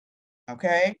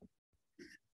okay?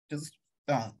 Just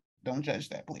don't judge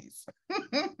that, please.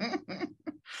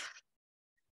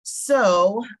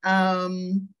 So I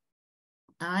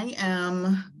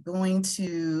am going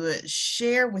to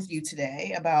share with you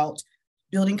today about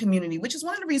building community, which is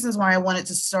one of the reasons why I wanted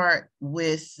to start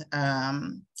with,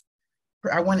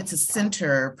 I wanted to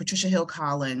center Patricia Hill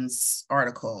Collins'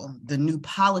 article, The New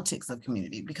Politics of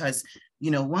Community, because,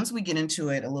 you know, once we get into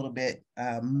it a little bit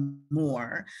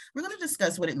more, we're going to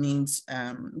discuss what it means,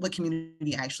 what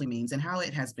community actually means and how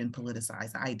it has been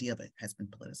politicized, the idea of it has been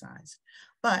politicized.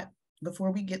 But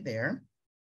before we get there,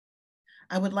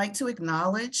 I would like to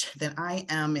acknowledge that I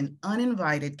am an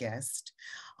uninvited guest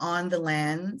on the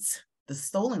lands, the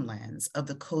stolen lands of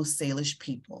the Coast Salish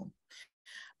people.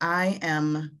 I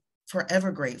am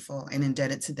forever grateful and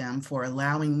indebted to them for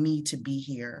allowing me to be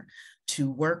here, to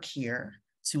work here,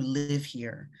 to live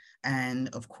here, and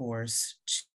of course,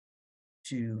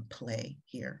 to play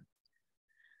here.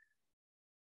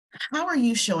 How are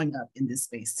you showing up in this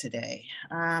space today?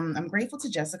 I'm grateful to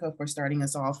Jessica for starting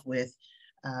us off with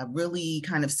really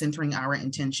kind of centering our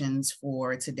intentions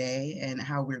for today and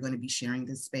how we're going to be sharing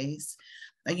this space.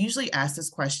 I usually ask this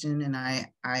question and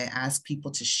I ask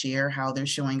people to share how they're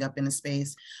showing up in a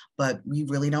space, but we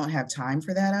really don't have time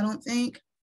for that, I don't think.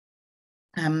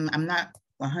 I'm not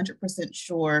 100%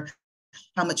 sure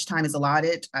how much time is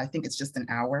allotted. I think it's just an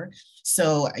hour.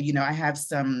 So, you know, I have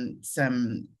some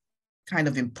kind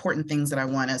of important things that I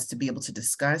want us to be able to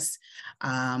discuss.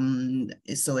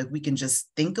 So if we can just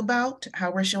think about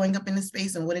how we're showing up in this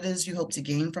space and what it is you hope to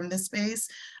gain from this space,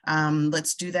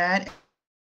 let's do that.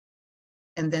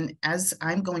 And then as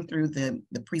I'm going through the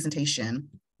presentation,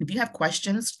 if you have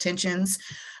questions, tensions,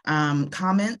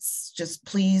 comments, just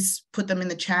please put them in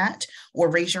the chat or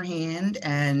raise your hand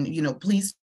and, you know,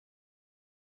 please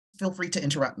feel free to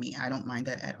interrupt me. I don't mind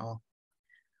that at all.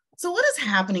 So what is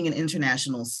happening in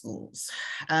international schools?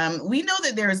 We know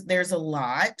that there's a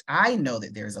lot. I know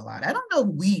that there's a lot. I don't know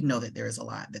we know that there's a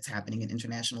lot that's happening in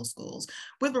international schools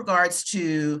with regards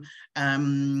to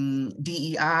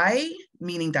DEI,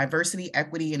 meaning diversity,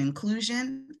 equity, and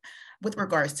inclusion, with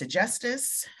regards to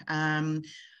justice. I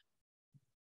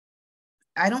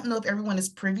don't know if everyone is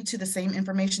privy to the same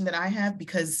information that I have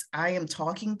because I am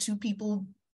talking to people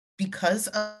because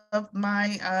of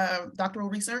my doctoral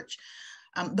research.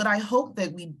 But I hope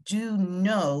that we do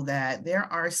know that there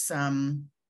are some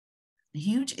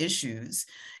huge issues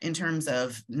in terms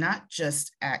of not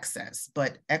just access,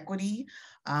 but equity,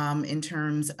 in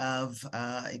terms of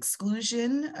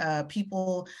exclusion,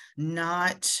 people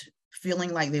not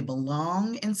feeling like they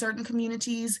belong in certain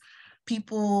communities,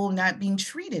 people not being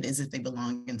treated as if they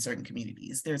belong in certain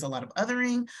communities. There's a lot of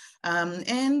othering,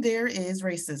 and there is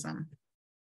racism.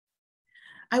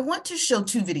 I want to show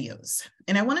two videos,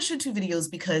 and I want to show two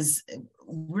videos because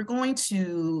we're going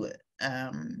to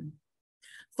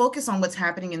focus on what's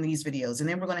happening in these videos, and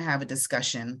then we're going to have a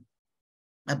discussion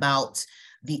about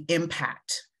the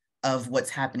impact of what's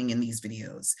happening in these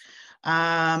videos.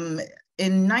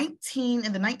 In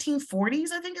the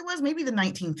 1940s, I think it was, maybe the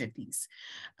 1950s,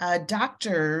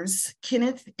 doctors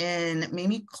Kenneth and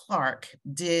Mamie Clark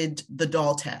did the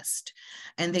doll test,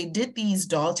 and they did these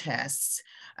doll tests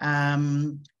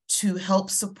to help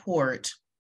support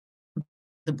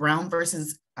the Brown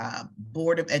versus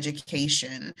Board of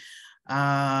Education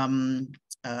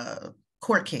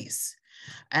court case.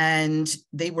 And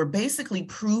they were basically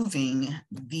proving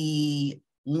the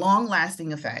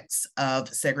long-lasting effects of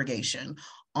segregation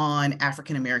on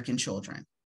African-American children.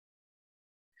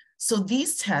 So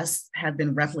these tests have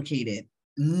been replicated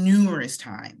numerous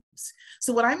times.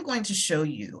 So what I'm going to show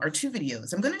you are two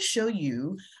videos. I'm going to show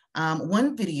you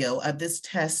one video of this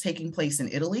test taking place in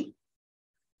Italy,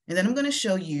 and then I'm going to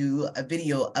show you a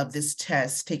video of this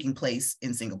test taking place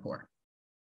in Singapore.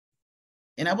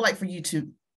 And I would like for you to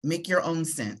make your own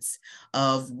sense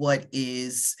of what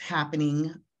is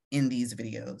happening in these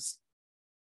videos.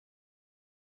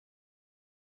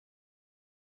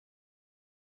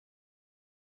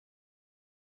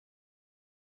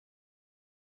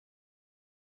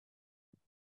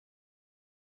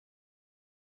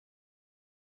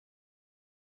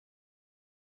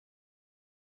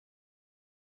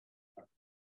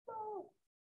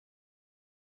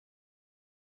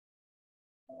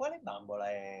 Quale bambola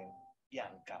è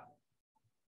bianca?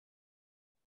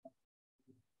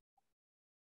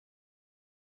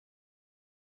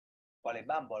 Quale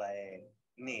bambola è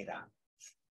nera?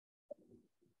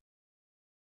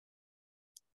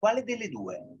 Quale delle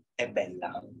due è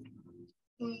bella?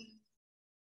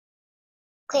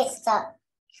 Questa.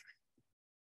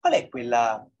 Qual è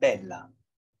quella bella?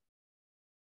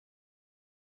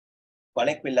 Qual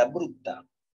è quella brutta?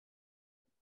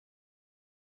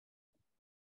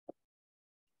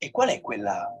 E qual è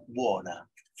quella buona?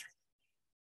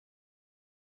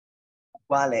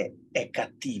 Quale è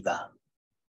cattiva?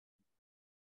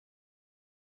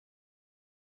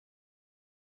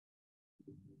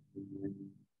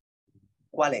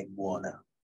 Qual è buona?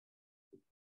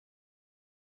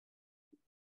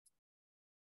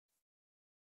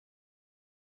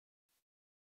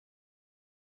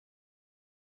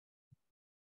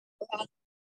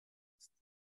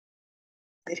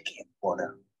 Perché è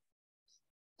buona?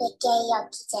 Perché ha gli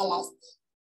occhi celesti.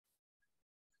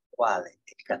 Quale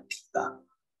è cattiva?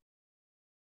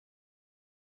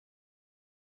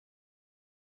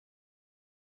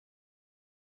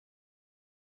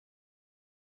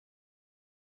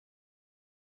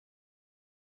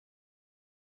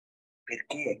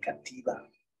 Perché è cattiva?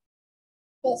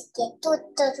 Perché è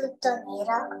tutto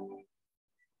nero.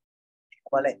 E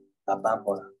qual è la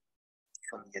bambola che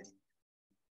somiglia di più?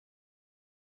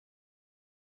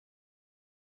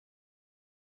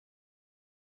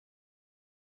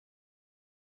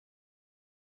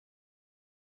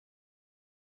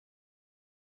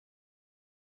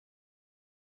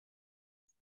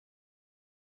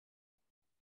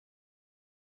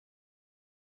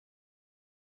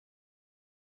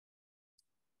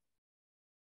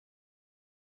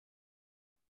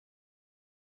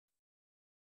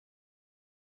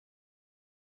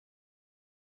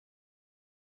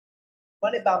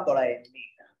 Quale bambola è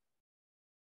nera?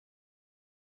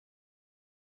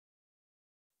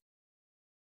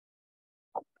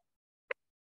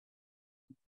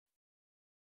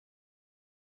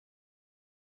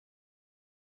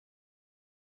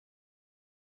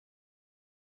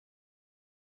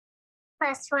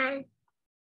 First one.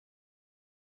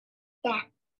 Yeah,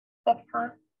 this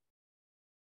one.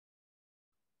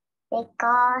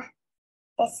 Because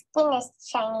the skin is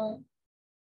shiny.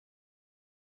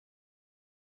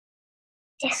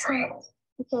 This one.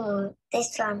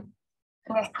 This one.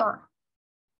 This one.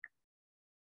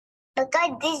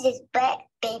 Because this is bad,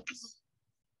 baby.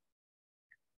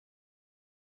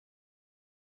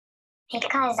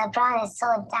 Because the brown is so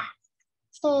dark.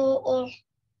 He is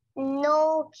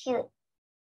no cute.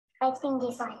 I think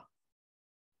this one.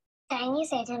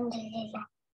 Chinese, I don't really like.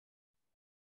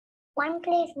 One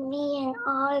plays me and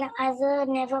all the other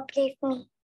never plays me.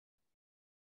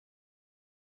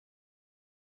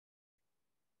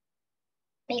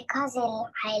 Because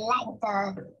I like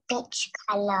the peach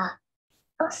color.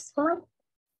 This one.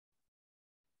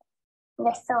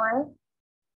 This one.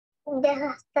 This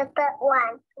is the third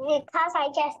one. Because I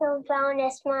just know brown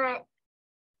is smart.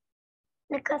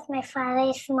 Because my father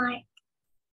is smart.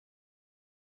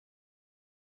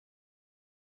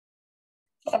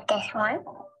 This one.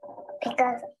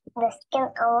 Because the skin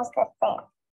almost the same.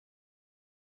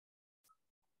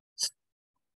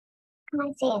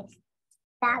 I see it's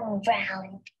dark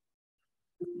brown.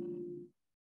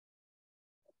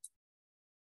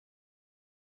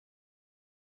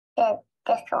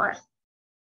 This one.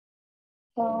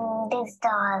 This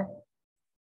doll.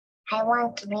 I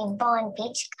want to be born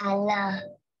peach color.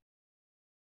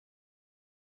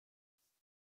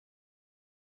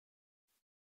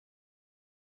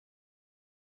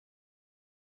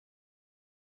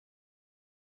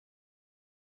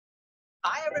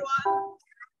 Hi, everyone.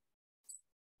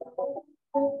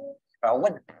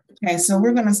 Okay, so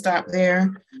we're going to stop there.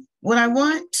 What I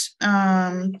want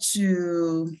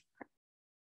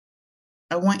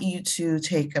I want you to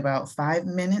take about 5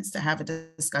 minutes to have a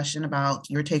discussion about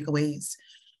your takeaways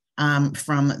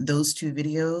from those two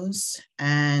videos,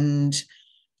 and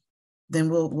then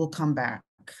we'll come back.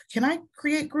 Can I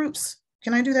create groups?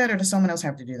 Can I do that, or does someone else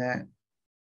have to do that?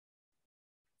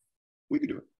 We can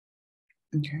do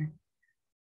it. Okay.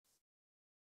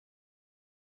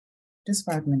 Just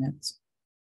 5 minutes.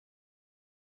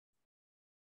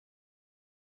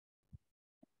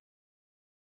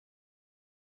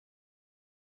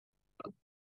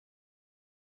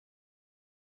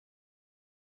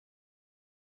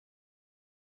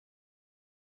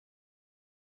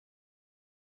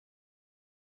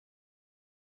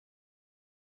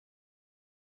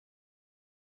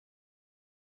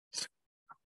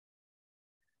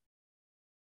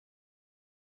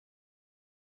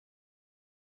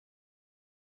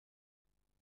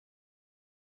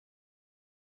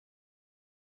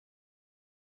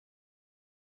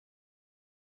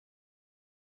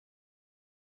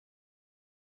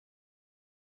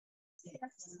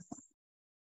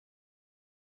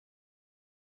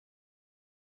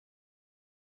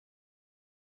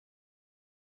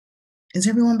 Is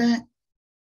everyone back?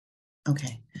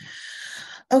 Okay.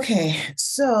 Okay,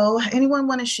 so anyone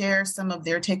want to share some of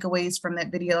their takeaways from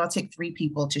that video? I'll take 3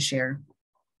 people to share.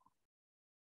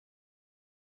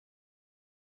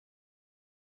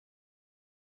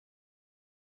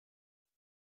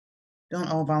 Don't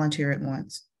all volunteer at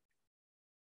once.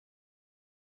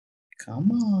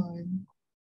 Come on.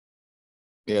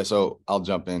 Yeah, so I'll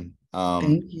jump in.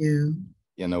 Thank you.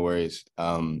 Yeah, no worries.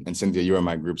 And Cynthia, you were in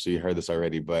my group, so you heard this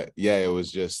already. But yeah, it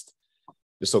was just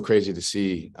so crazy to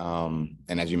see. And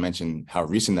as you mentioned, how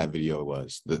recent that video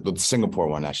was. The Singapore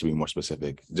one, I should be more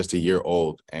specific, just a year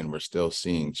old, and we're still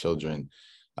seeing children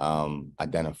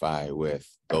identify with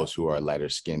those who are lighter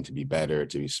skinned to be better,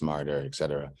 to be smarter, et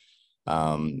cetera.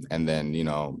 And then, you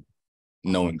know,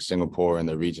 knowing Singapore and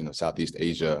the region of Southeast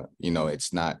Asia, you know,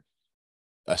 it's not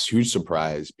a huge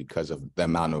surprise because of the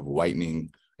amount of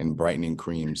whitening and brightening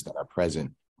creams that are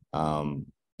present,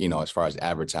 you know, as far as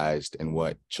advertised and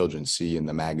what children see in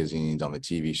the magazines, on the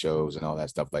TV shows and all that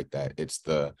stuff like that. It's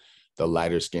the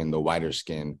lighter skin, the whiter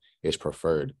skin is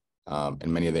preferred. And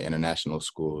many of the international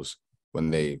schools, when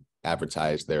they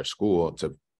advertise their school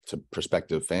to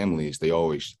prospective families, they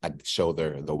always show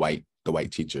the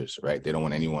white teachers, right? They don't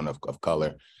want anyone of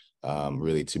color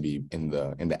really to be in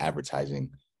the advertising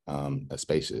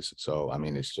spaces. So, I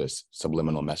mean, it's just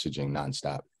subliminal messaging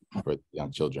nonstop for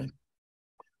young children.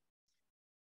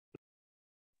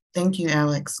 Thank you,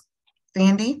 Alex.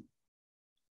 Sandy?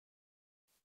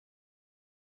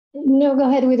 No, go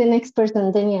ahead with the next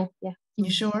person, then yeah. You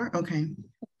sure? Okay.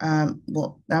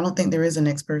 Well, I don't think there is a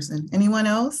next person. Anyone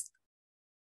else?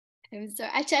 So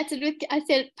I chatted with,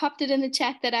 popped it in the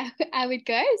chat that I would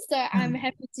go. So I'm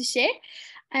happy to share.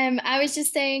 I was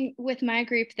just saying with my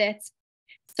group that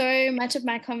so much of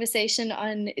my conversation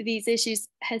on these issues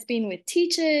has been with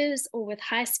teachers or with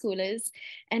high schoolers.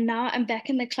 And now I'm back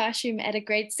in the classroom at a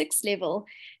grade 6 level.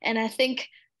 And I think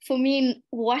for me,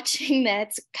 watching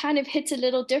that kind of hits a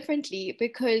little differently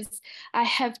because I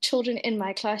have children in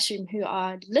my classroom who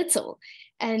are little.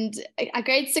 And a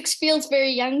grade 6 feels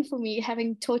very young for me,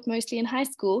 having taught mostly in high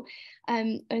school.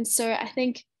 And so I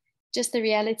think just the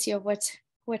reality of what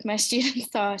my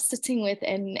students are sitting with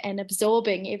and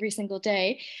absorbing every single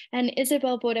day. And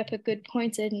Isabel brought up a good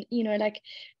point. And, you know, like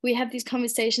we have these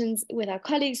conversations with our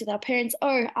colleagues, with our parents,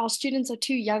 oh, our students are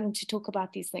too young to talk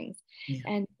about these things.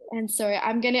 Yeah. And so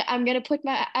I'm gonna put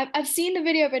I've seen the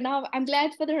video, but now I'm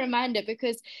glad for the reminder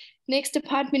because next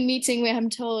department meeting where I'm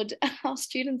told our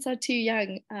students are too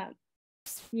young,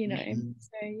 you know,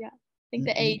 so yeah, I think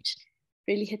the age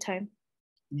really hit home.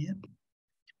 Yep.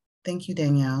 Thank you,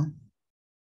 Danielle.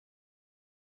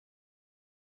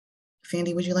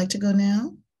 Sandy, would you like to go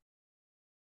now?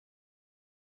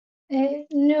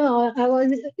 No, I was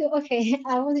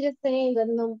just saying that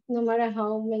no matter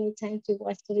how many times you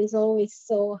watch it, it's always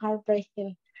so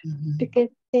heartbreaking because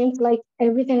it seems like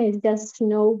everything is just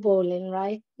snowballing,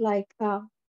 right? Like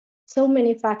so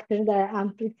many factors that are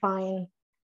amplifying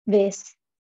this.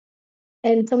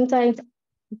 And sometimes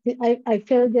I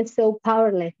feel just so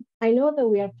powerless. I know that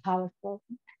we are powerful,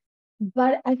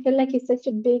 but I feel like it's such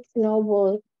a big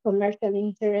snowball, commercial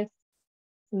interest,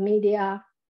 media,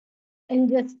 and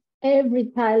just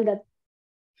every child that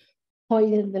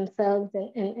poisons themselves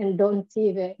and don't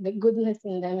see the goodness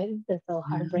in them is just so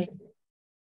heartbreaking.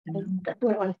 That's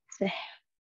what I want to say.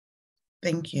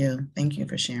 Thank you. Thank you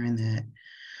for sharing that.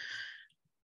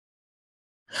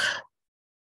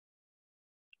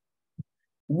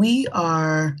 We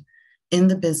are in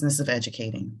the business of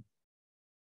educating.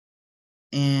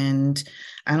 And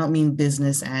I don't mean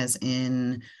business as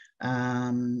in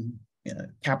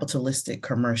capitalistic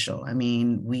commercial. I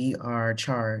mean, we are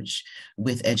charged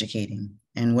with educating.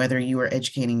 And whether you are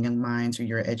educating young minds or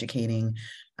you're educating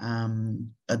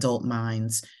adult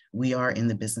minds, we are in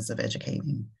the business of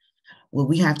educating. What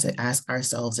we have to ask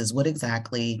ourselves is what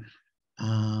exactly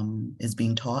is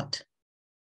being taught?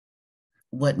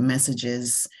 What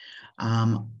messages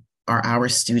are our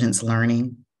students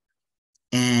learning?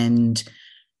 And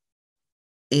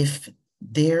if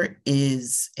there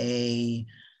is a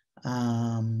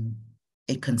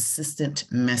consistent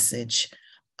message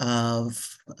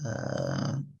of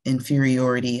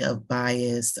inferiority, of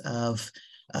bias, of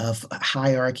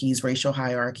hierarchies, racial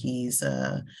hierarchies,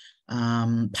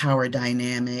 power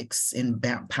dynamics, and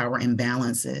power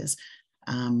imbalances,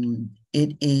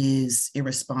 it is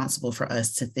irresponsible for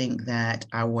us to think that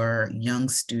our young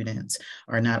students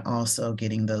are not also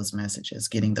getting those messages,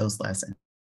 getting those lessons.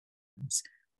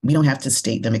 We don't have to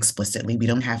state them explicitly. We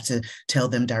don't have to tell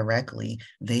them directly.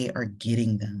 They are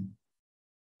getting them.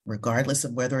 Regardless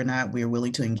of whether or not we're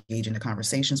willing to engage in the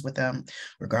conversations with them,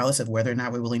 regardless of whether or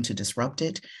not we're willing to disrupt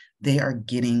it, they are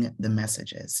getting the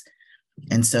messages.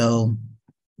 And so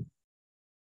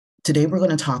today we're going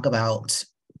to talk about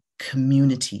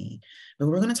community, but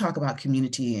we're going to talk about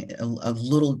community a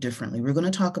little differently. We're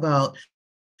going to talk about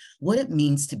what it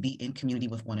means to be in community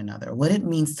with one another, what it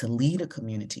means to lead a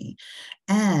community,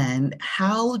 and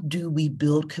how do we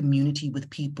build community with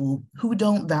people who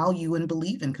don't value and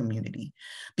believe in community?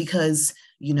 Because,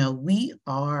 you know, we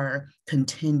are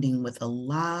contending with a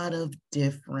lot of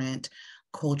different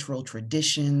cultural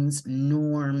traditions,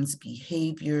 norms,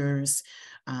 behaviors,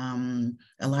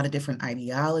 a lot of different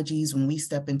ideologies when we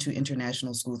step into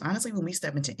international schools, honestly, when we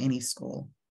step into any school.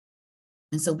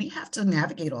 And so we have to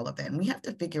navigate all of that. And we have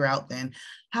to figure out then,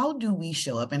 how do we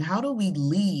show up and how do we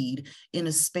lead in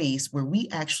a space where we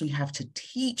actually have to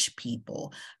teach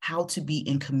people how to be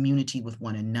in community with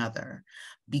one another?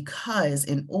 Because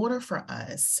in order for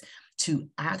us to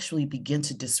actually begin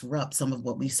to disrupt some of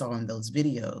what we saw in those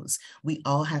videos, we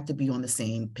all have to be on the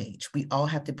same page. We all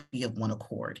have to be of one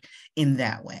accord in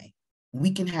that way.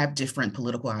 We can have different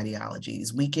political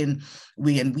ideologies. We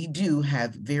do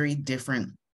have very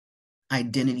different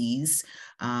identities,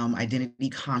 identity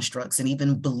constructs, and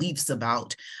even beliefs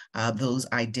about those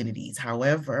identities.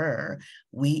 However,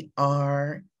 we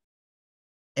are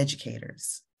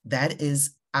educators. That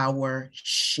is our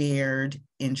shared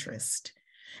interest.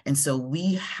 And so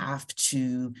we have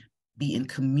to be in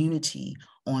community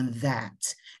on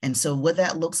that. And so what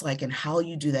that looks like and how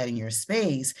you do that in your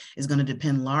space is going to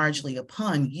depend largely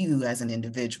upon you as an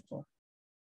individual.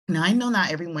 Now, I know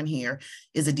not everyone here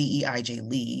is a DEIJ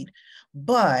lead,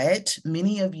 but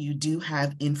many of you do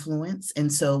have influence.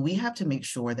 And so we have to make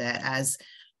sure that as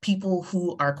people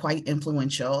who are quite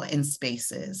influential in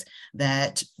spaces,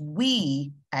 that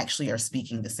we actually are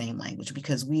speaking the same language,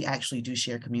 because we actually do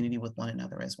share community with one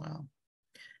another as well.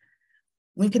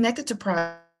 When connected to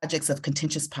projects of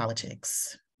contentious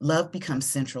politics, love becomes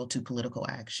central to political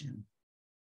action.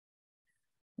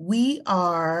 We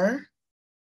are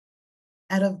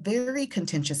at a very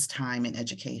contentious time in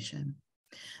education.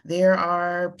 There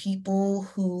are people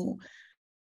who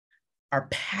are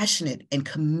passionate and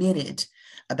committed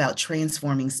about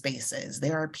transforming spaces.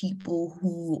 There are people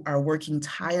who are working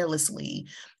tirelessly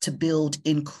to build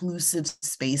inclusive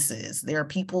spaces. There are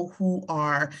people who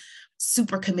are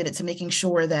super committed to making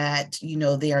sure that, you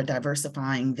know, they are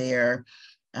diversifying their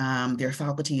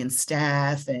faculty and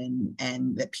staff,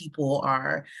 and that people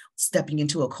are stepping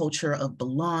into a culture of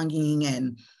belonging,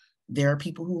 and there are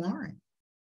people who aren't.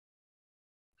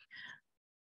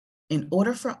 In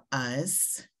order for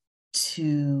us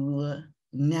to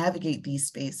navigate these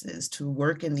spaces, to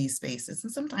work in these spaces,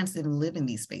 and sometimes even live in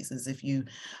these spaces, if you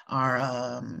are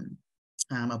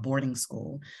a boarding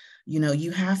school, you know,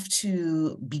 you have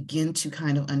to begin to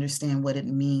kind of understand what it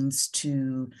means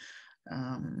to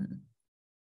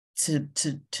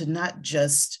not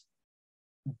just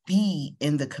be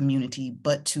in the community,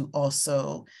 but to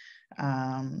also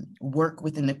work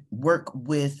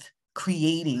with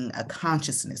creating a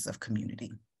consciousness of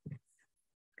community.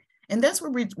 And that's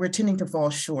where we're tending to fall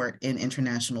short in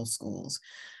international schools.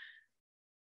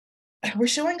 We're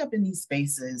showing up in these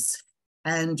spaces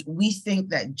and we think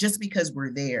that just because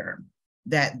we're there,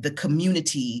 that the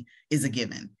community is a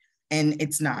given, and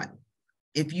it's not.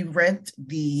 If you read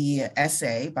the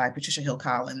essay by Patricia Hill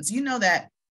Collins, you know that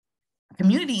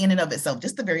community in and of itself,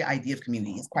 just the very idea of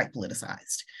community, is quite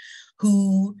politicized.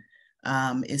 Who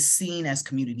is seen as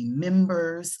community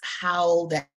members, how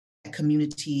that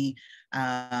community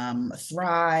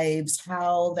thrives,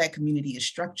 how that community is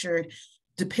structured,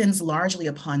 depends largely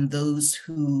upon those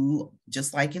who,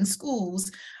 just like in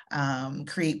schools,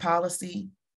 create policy,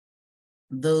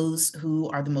 those who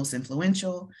are the most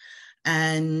influential,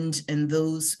 and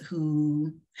those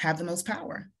who have the most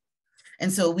power.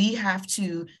 And so we have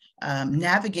to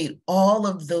navigate all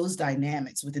of those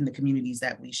dynamics within the communities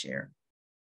that we share.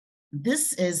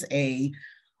 This is a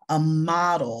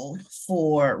model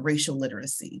for racial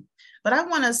literacy, but I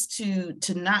want us to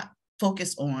not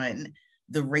focus on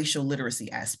the racial literacy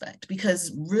aspect,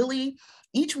 because really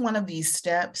each one of these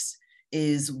steps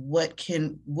is what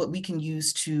we can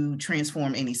use to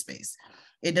transform any space.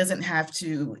 It doesn't have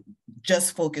to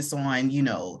just focus on, you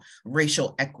know,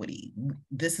 racial equity.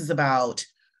 This is about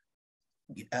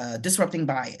disrupting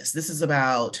bias. This is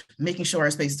about making sure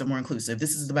our spaces are more inclusive.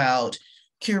 This is about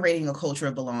curating a culture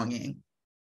of belonging.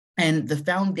 And the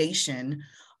foundation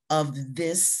of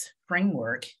this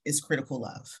framework is critical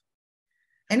love.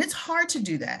 And it's hard to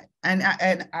do that. And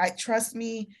I trust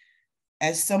me,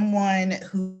 as someone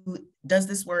who does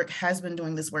this work, has been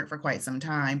doing this work for quite some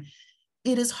time,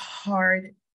 it is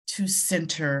hard to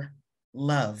center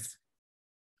love,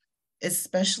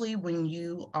 especially when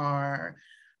you are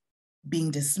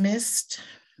being dismissed,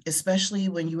 especially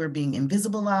when you are being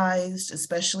invisibilized,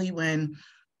 especially when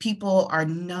people are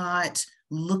not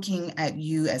looking at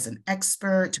you as an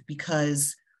expert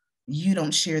because you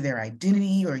don't share their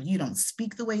identity, or you don't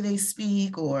speak the way they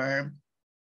speak, or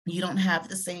you don't have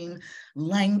the same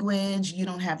language, you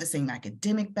don't have the same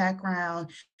academic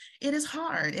background. It is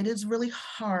hard. It is really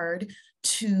hard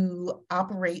to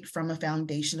operate from a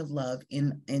foundation of love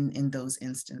in those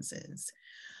instances.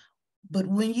 But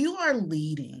when you are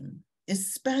leading,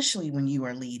 especially when you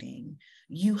are leading,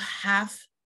 you have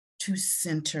to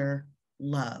center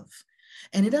love.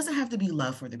 And it doesn't have to be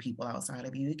love for the people outside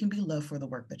of you. It can be love for the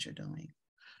work that you're doing.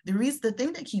 The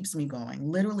thing that keeps me going,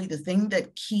 literally the thing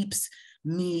that keeps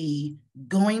me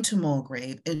going to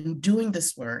Mulgrave and doing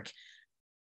this work,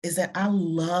 is that I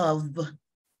love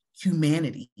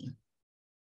humanity.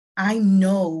 I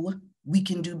know we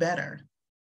can do better.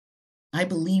 I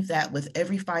believe that with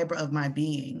every fiber of my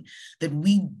being, that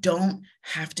we don't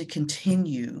have to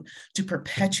continue to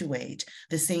perpetuate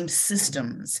the same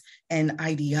systems and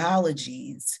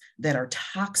ideologies that are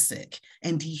toxic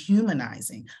and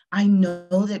dehumanizing. I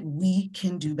know that we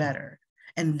can do better.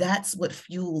 And that's what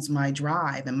fuels my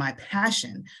drive and my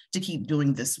passion to keep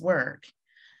doing this work.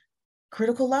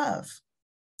 Critical love.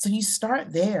 So you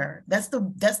start there. That's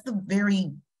the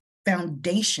very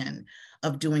foundation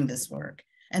of doing this work.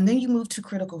 And then you move to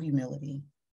critical humility.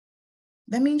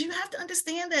 That means you have to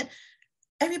understand that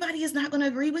everybody is not going to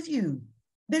agree with you.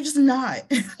 They're just not.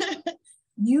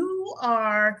 You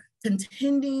are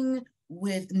contending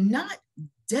with not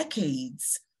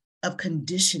decades of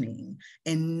conditioning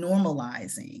and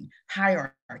normalizing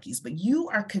hierarchies, but you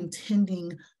are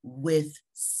contending with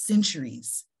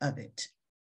centuries of it.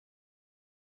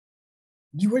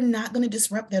 You are not going to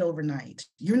disrupt that overnight.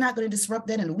 You're not going to disrupt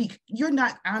that in a week. You're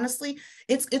not, honestly,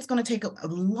 it's going to take a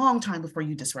long time before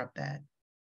you disrupt that.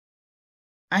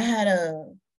 I had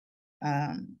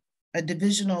a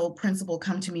divisional principal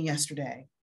come to me yesterday,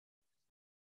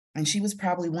 and she was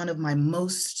probably one of my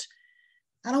most,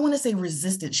 I don't want to say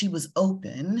resistant, she was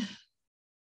open,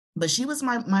 but she was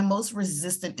my most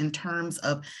resistant in terms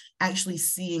of actually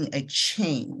seeing a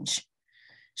change.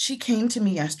 She came to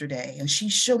me yesterday and she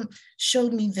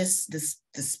showed me this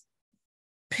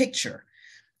picture.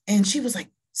 And she was like,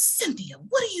 "Cynthia,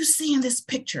 what do you see in this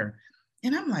picture?"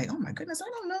 And I'm like, "Oh my goodness, I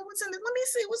don't know what's in it. Let me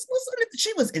see what's in it."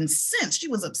 She was incensed. She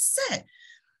was upset.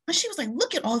 And she was like,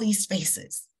 "Look at all these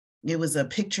faces." It was a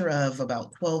picture of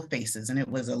about 12 faces, and it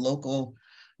was a local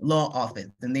law office.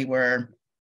 And they were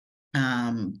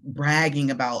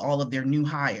bragging about all of their new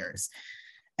hires.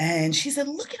 And she said,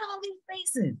 "Look at all these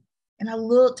faces." And I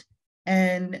looked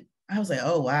and I was like,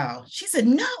 "Oh, wow." She said,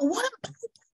 "No, what about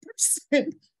that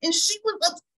person?" And she was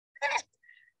upset.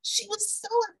 She was so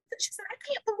upset. She said, "I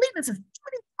can't believe this is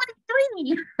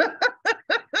 2023.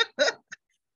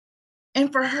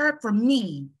 And for her, for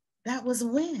me, that was a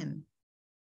win.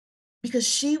 Because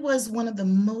she was one of the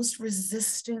most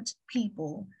resistant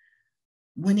people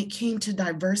when it came to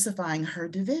diversifying her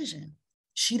division.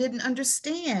 She didn't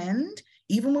understand,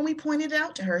 even when we pointed it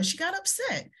out to her, she got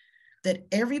upset that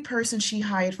every person she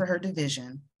hired for her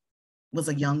division was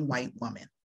a young white woman.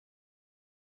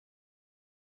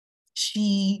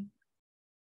 She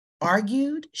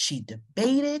argued, she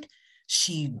debated,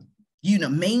 she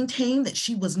maintained that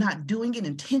she was not doing it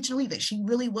intentionally, that she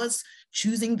really was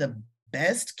choosing the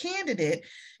best candidate.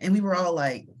 And we were all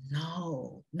like,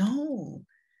 no.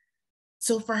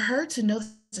 So for her to know,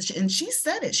 and she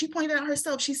said it, she pointed out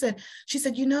herself, she said,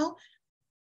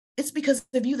 "It's because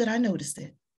of you that I noticed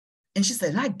it." And she said,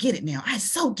 "And I get it now. I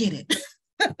so get it."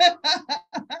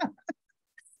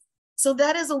 So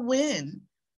that is a win.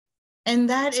 And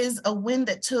that is a win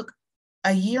that took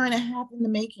a year and a half in the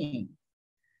making.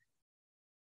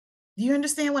 Do you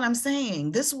understand what I'm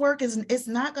saying? This work it's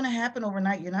not going to happen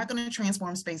overnight. You're not going to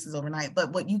transform spaces overnight.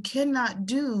 But what you cannot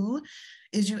do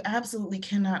is you absolutely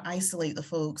cannot isolate the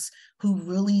folks who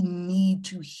really need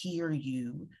to hear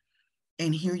you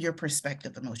and hear your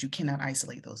perspective the most. You cannot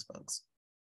isolate those folks.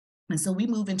 And so we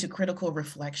move into critical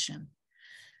reflection.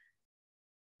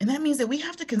 And that means that we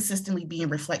have to consistently be in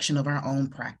reflection of our own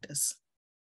practice.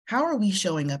 How are we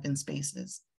showing up in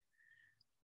spaces?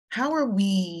 How are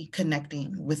we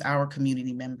connecting with our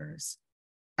community members?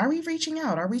 Are we reaching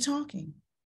out? Are we talking?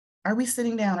 Are we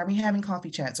sitting down? Are we having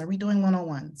coffee chats? Are we doing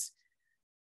one-on-ones?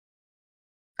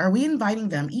 Are we inviting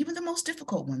them, even the most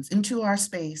difficult ones, into our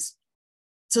space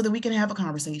so that we can have a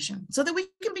conversation, so that we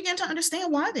can begin to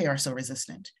understand why they are so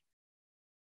resistant?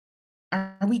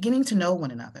 Are we getting to know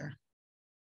one another?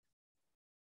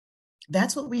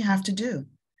 That's what we have to do.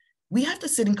 We have to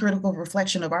sit in critical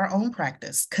reflection of our own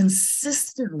practice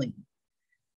consistently.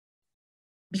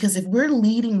 Because if we're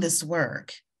leading this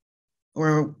work,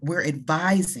 or we're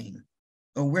advising,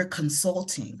 or we're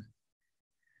consulting,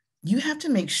 you have to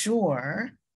make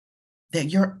sure that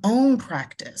your own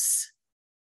practice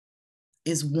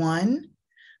is one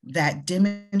that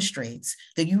demonstrates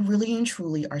that you really and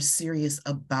truly are serious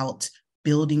about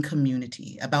building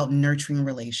community, about nurturing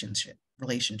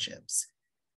relationships.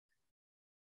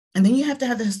 And then you have to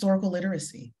have the historical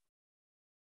literacy.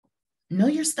 Know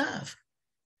your stuff.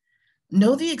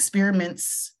 Know the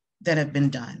experiments that have been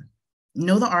done.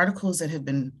 Know the articles that have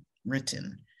been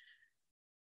written.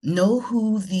 Know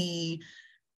who the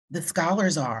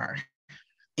scholars are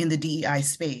in the DEI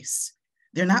space.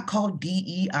 They're not called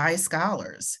DEI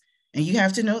scholars, and you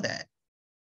have to know that.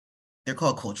 They're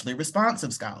called culturally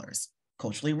responsive scholars,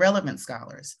 culturally relevant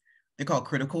scholars. They're called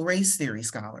critical race theory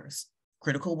scholars,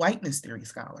 critical whiteness theory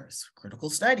scholars, critical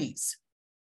studies,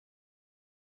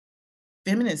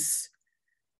 feminists,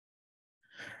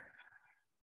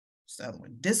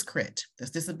 discrit,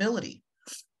 that's disability,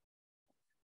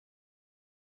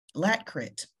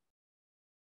 latcrit.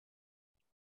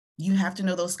 You have to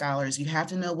know those scholars. You have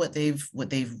to know what they've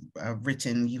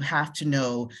written. You have to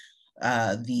know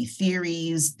the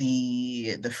theories,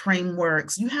 the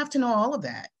frameworks. You have to know all of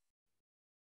that.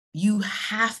 You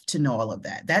have to know all of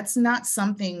that. That's not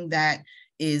something that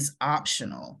is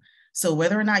optional. So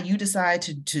whether or not you decide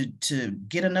to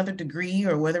get another degree,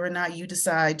 or whether or not you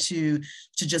decide to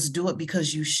just do it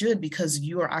because you should, because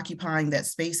you are occupying that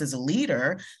space as a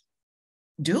leader,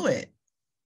 do it.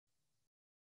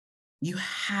 You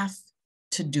have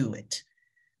to do it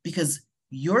because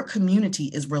your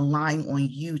community is relying on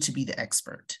you to be the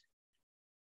expert.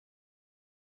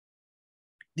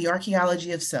 The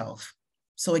archaeology of self.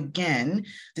 So again,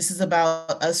 this is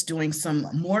about us doing some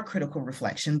more critical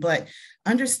reflection, but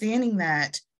understanding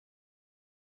that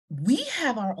we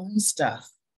have our own stuff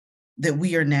that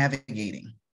we are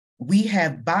navigating. We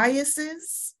have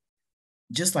biases,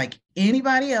 just like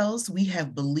anybody else. We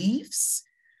have beliefs,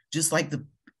 just like the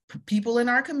people in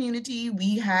our community.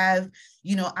 We have,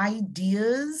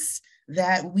 ideas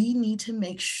that we need to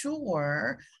make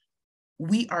sure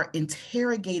we are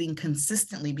interrogating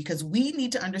consistently, because we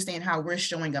need to understand how we're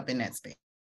showing up in that space,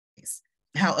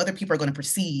 how other people are going to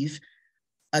perceive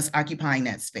us occupying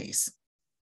that space.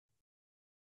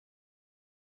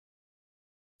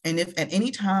 And if at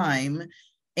any time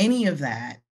any of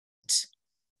that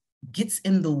gets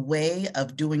in the way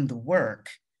of doing the work,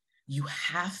 you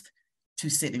have to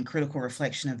sit in critical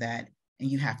reflection of that, and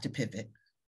you have to pivot.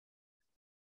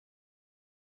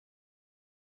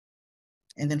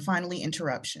 And then finally,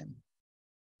 interruption.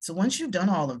 So once you've done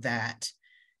all of that,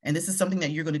 and this is something that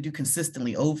you're going to do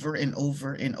consistently over and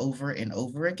over and over and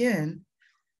over again,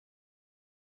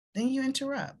 then you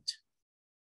interrupt.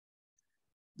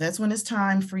 That's when it's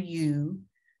time for you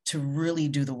to really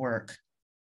do the work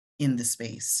in the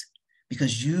space,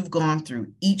 because you've gone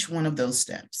through each one of those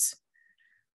steps.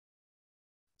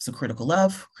 So critical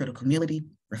love, critical humility,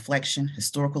 reflection,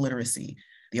 historical literacy,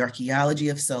 the archaeology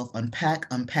of self, unpack,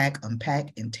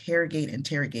 interrogate,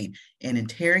 and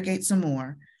interrogate some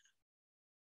more,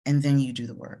 and then you do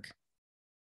the work.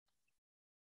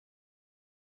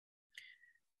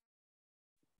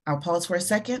 I'll pause for a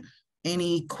second.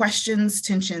 Any questions,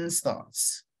 tensions,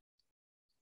 thoughts?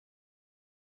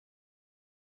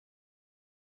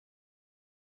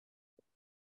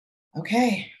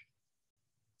 Okay.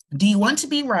 Do you want to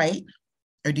be right,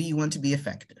 or do you want to be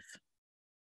effective?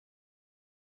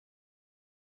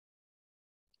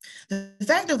 The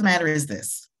fact of the matter is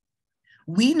this: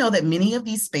 we know that many of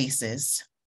these spaces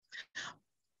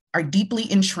are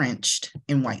deeply entrenched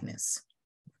in whiteness.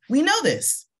 We know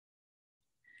this.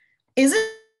 Is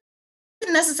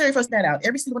it necessary for us to set out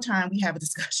every single time we have a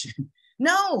discussion?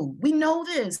 No, we know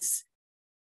this.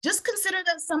 Just consider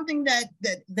that something that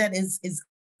is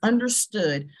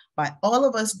understood by all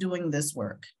of us doing this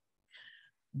work.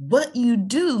 What you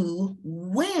do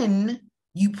when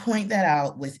you point that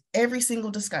out with every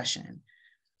single discussion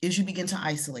is you begin to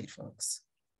isolate folks.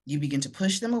 You begin to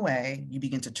push them away. You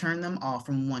begin to turn them off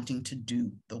from wanting to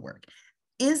do the work.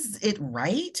 Is it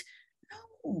right?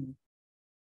 No.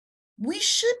 We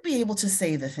should be able to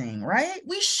say the thing, right?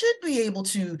 We should be able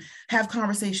to have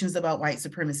conversations about white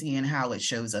supremacy and how it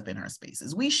shows up in our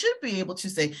spaces. We should be able to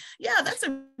say, yeah, that's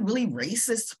a really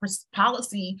racist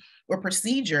policy or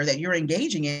procedure that you're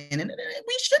engaging in. And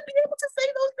we should be able to say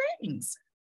those things.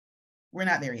 We're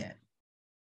not there yet.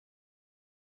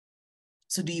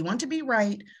 So do you want to be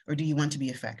right, or do you want to be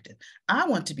effective? I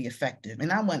want to be effective,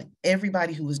 and I want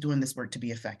everybody who is doing this work to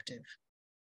be effective.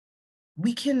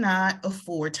 We cannot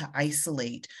afford to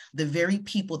isolate the very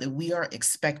people that we are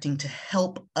expecting to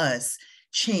help us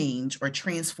change or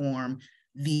transform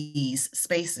these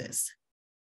spaces.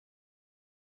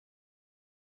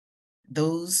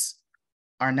 Those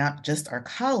are not just our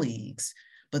colleagues,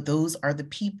 but those are the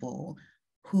people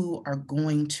who are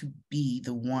going to be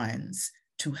the ones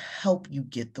to help you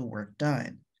get the work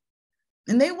done.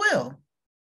 And they will.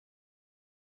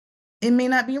 It may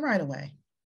not be right away.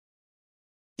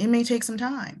 It may take some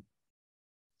time,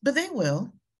 but they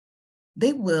will.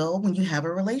 They will when you have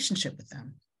a relationship with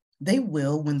them. They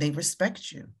will when they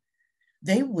respect you.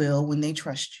 They will when they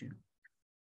trust you.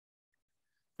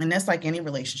 And that's like any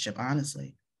relationship,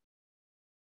 honestly.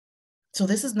 So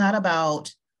this is not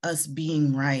about us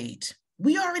being right.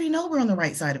 We already know we're on the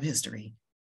right side of history.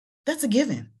 That's a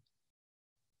given.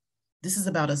 This is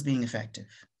about us being effective.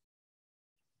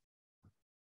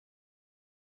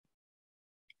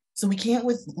 So we can't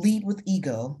lead with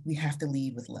ego. We have to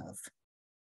lead with love.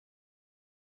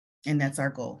 And that's our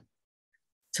goal,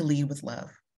 to lead with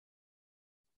love.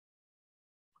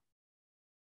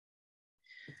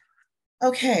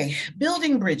 Okay,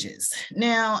 building bridges.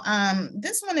 Now,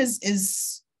 this one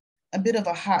is a bit of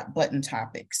a hot button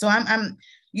topic. So I'm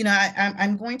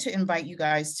going to invite you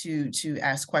guys to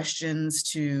ask questions.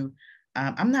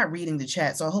 I'm not reading the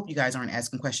chat, so I hope you guys aren't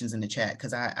asking questions in the chat,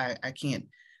 because I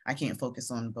can't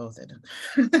focus on both at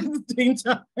the same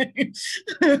time.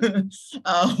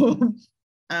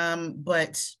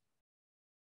 But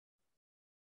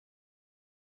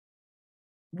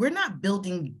we're not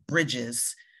building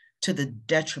bridges to the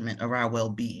detriment of our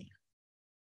well-being.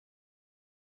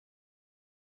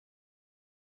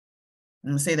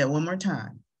 I'm gonna say that one more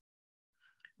time.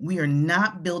 We are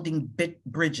not building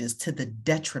bridges to the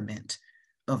detriment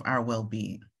of our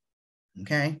well-being,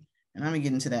 okay? And I'm gonna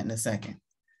get into that in a second.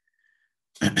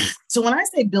 So when I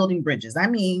say building bridges, I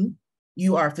mean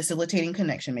you are facilitating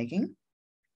connection making,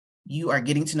 you are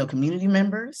getting to know community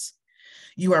members,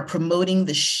 you are promoting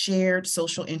the shared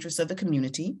social interests of the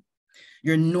community,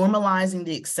 you're normalizing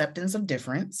the acceptance of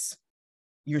difference,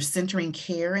 you're centering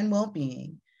care and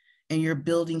well-being, and you're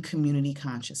building community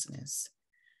consciousness.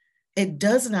 It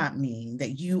does not mean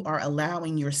that you are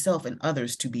allowing yourself and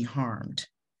others to be harmed.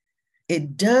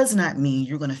 It does not mean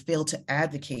you're going to fail to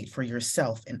advocate for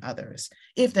yourself and others,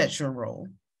 if that's your role.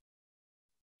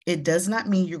 It does not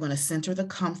mean you're going to center the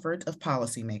comfort of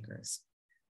policymakers.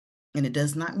 And it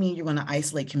does not mean you're going to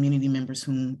isolate community members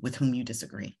with whom you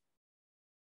disagree.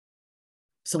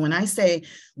 So when I say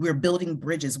we're building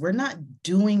bridges, we're not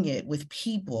doing it with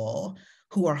people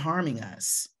who are harming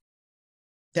us.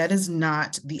 That is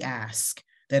not the ask.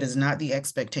 That is not the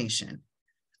expectation.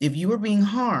 If you are being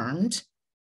harmed,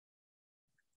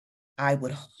 I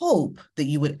would hope that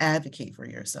you would advocate for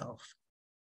yourself.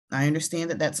 I understand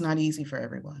that that's not easy for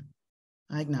everyone.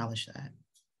 I acknowledge that.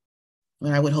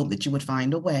 But I would hope that you would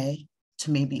find a way to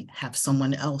maybe have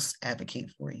someone else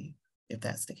advocate for you, if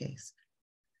that's the case.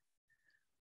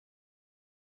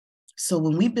 So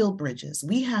when we build bridges,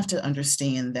 we have to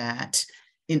understand that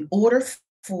in order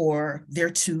for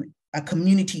a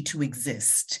community to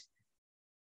exist,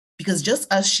 because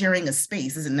just us sharing a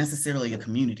space isn't necessarily a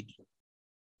community.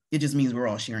 It just means we're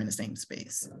all sharing the same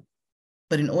space.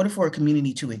 But in order for a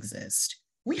community to exist,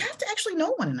 we have to actually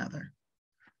know one another.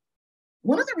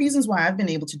 One of the reasons why I've been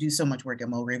able to do so much work at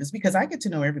MoRave is because I get to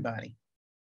know everybody,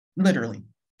 literally.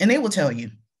 And they will tell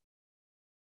you.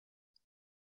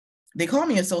 They call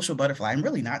me a social butterfly. I'm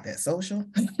really not that social.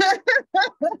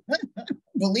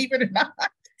 Believe it or not,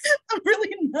 I'm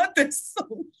really not that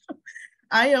social.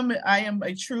 I am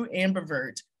a true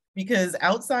ambivert, because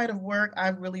outside of work, I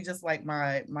really just like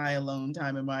my alone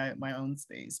time and my own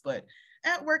space. But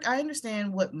at work, I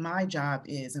understand what my job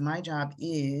is, and my job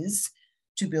is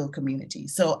to build community.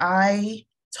 So I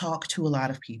talk to a lot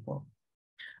of people.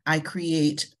 I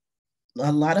create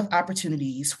a lot of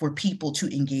opportunities for people to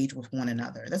engage with one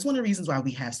another. That's one of the reasons why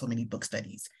we have so many book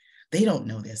studies. They don't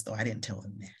know this, though. I didn't tell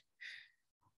them that.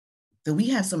 So we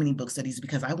have so many book studies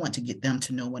because I want to get them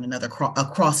to know one another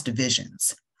across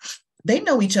divisions. They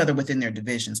know each other within their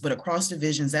divisions, but across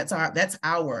divisions, that's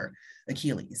our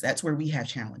Achilles. That's where we have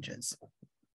challenges.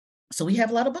 So we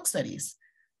have a lot of book studies.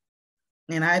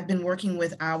 And I've been working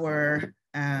with our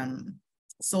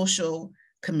social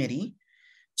committee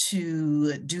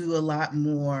to do a lot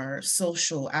more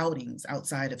social outings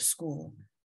outside of school.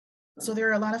 So there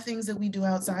are a lot of things that we do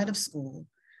outside of school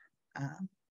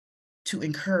to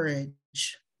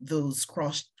encourage those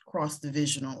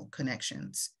cross-divisional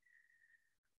connections.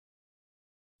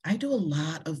 I do a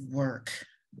lot of work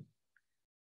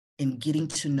in getting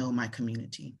to know my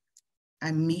community.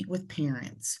 I meet with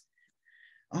parents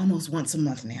almost once a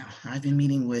month now. I've been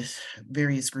meeting with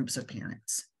various groups of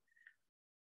parents.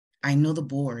 I know the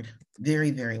board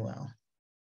very, very well.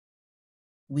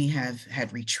 We have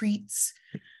had retreats.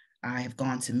 I have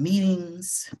gone to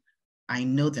meetings. I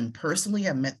know them personally.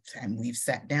 I met and we've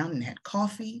sat down and had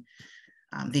coffee.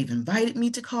 They've invited me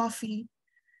to coffee.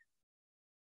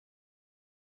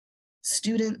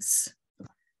 Students,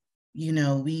 you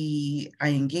know, I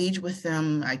engage with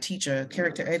them. I teach a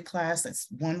character ed class. That's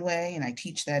one way. And I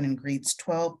teach that in grades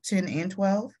 12, 10, and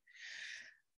 12.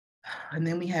 And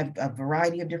then we have a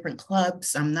variety of different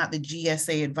clubs. I'm not the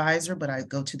GSA advisor, but I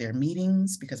go to their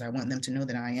meetings because I want them to know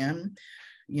that I am,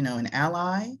 you know, an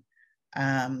ally.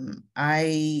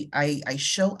 I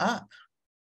show up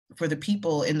for the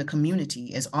people in the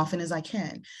community as often as I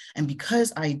can. And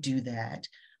because I do that,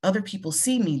 other people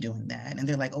see me doing that and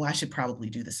they're like, oh, I should probably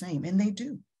do the same. And they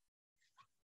do.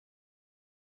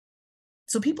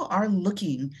 So people are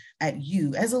looking at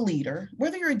you as a leader,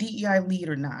 whether you're a DEI lead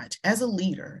or not, as a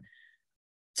leader,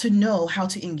 to know how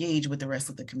to engage with the rest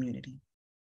of the community.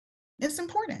 It's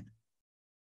important.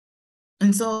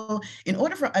 And so in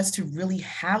order for us to really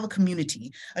have a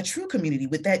community, a true community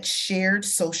with that shared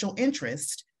social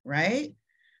interest, right,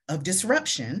 of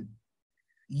disruption,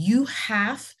 you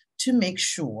have to make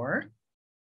sure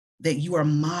that you are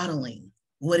modeling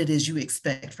what it is you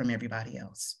expect from everybody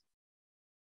else.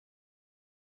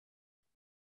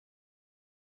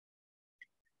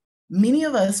 Many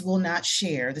of us will not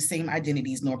share the same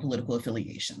identities nor political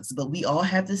affiliations, but we all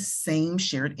have the same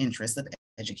shared interest of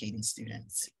educating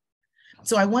students.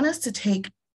 So I want us to take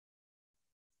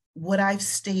what I've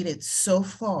stated so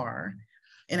far,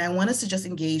 and I want us to just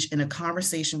engage in a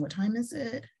conversation. What time is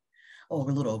it? Oh,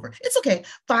 we're a little over. It's okay.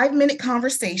 5-minute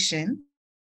conversation.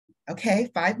 Okay,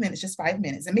 5 minutes, just 5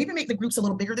 minutes. And maybe make the groups a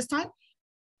little bigger this time.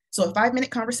 So a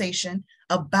 5-minute conversation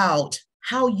about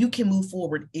how you can move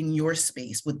forward in your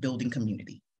space with building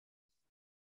community.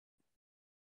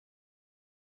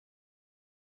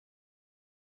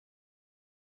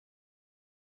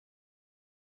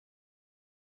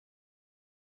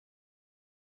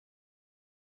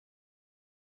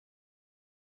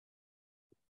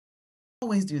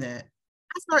 Always do that.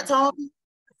 I start talking.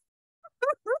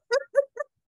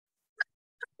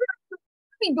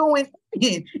 Be going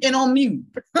in and on mute.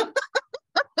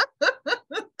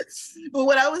 But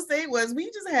what I was saying was we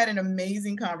just had an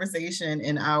amazing conversation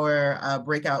in our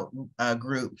breakout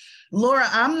group. Laura,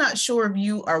 I'm not sure if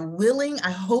you are willing.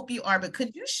 I hope you are, but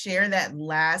could you share that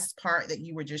last part that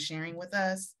you were just sharing with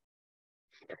us?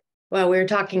 Well, we were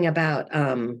talking about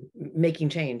making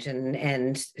change,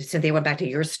 and Cynthia went back to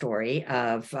your story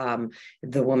of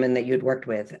the woman that you'd worked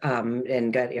with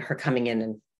and got her coming in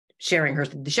and sharing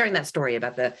that story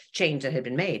about the change that had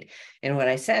been made. And what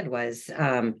I said was,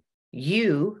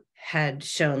 you had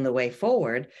shown the way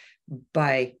forward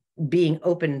by being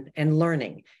open and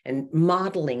learning and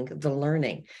modeling the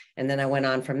learning. And then I went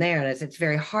on from there, and it's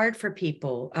very hard for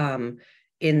people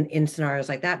in scenarios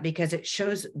like that because it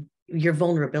shows your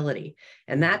vulnerability.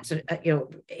 And that's,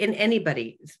 in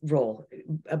anybody's role,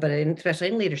 but especially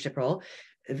in leadership role,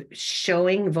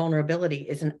 showing vulnerability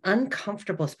is an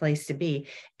uncomfortable place to be.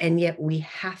 And yet we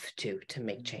have to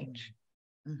make change.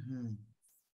 Mm-hmm.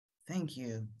 Thank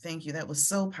you. Thank you. That was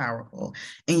so powerful.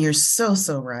 And you're so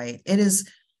right. It is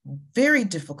very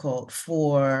difficult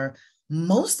for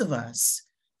most of us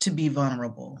to be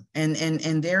vulnerable.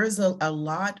 And there is a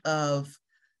lot of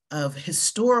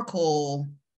historical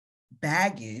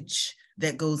baggage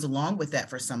that goes along with that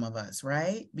for some of us,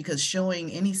 right? Because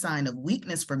showing any sign of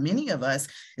weakness for many of us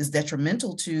is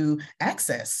detrimental to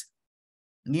access.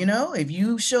 You know, if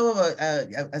you show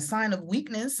a sign of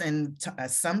weakness, and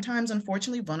sometimes,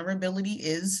 unfortunately, vulnerability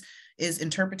is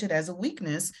interpreted as a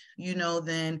weakness, you know,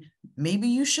 then maybe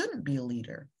you shouldn't be a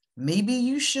leader. Maybe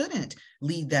you shouldn't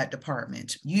lead that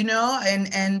department, you know,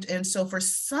 and so for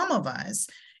some of us,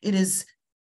 it is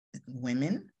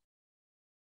women,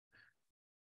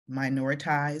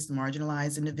 minoritized,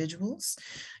 marginalized individuals,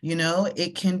 you know,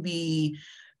 it can be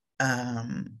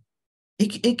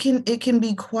it can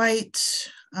be quite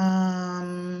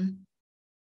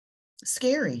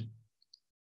scary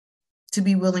to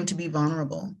be willing to be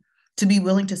vulnerable, to be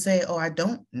willing to say, oh, I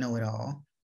don't know it all,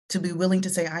 to be willing to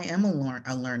say, I am a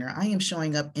learner. I am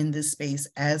showing up in this space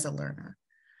as a learner.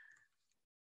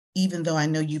 Even though I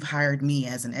know you've hired me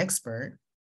as an expert,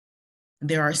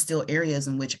 there are still areas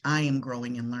in which I am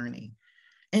growing and learning.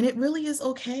 And it really is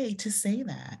okay to say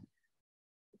that.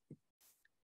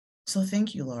 So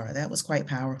thank you, Laura. That was quite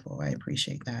powerful. I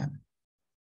appreciate that.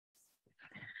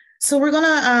 So we're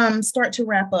gonna start to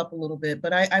wrap up a little bit,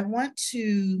 but I want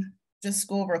to just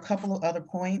go over a couple of other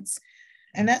points.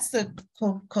 And that's the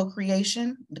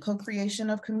co-creation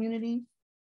of community.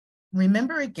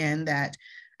 Remember again that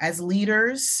as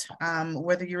leaders,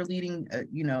 whether you're leading,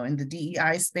 you know, in the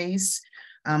DEI space,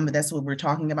 but that's what we're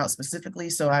talking about specifically.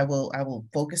 So I will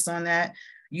focus on that.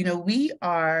 You know, we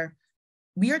are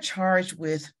charged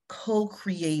with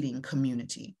co-creating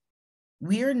community.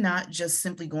 We are not just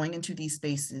simply going into these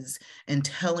spaces and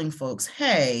telling folks,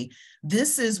 hey,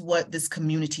 this is what this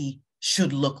community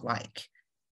should look like.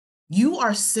 You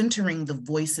are centering the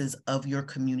voices of your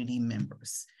community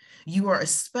members. You are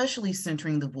especially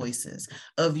centering the voices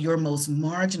of your most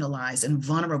marginalized and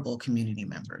vulnerable community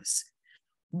members.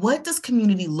 What does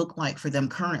community look like for them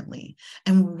currently?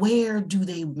 And where do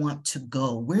they want to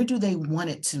go? Where do they want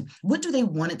it to, what do they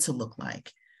want it to look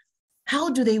like? How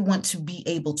do they want to be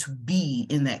able to be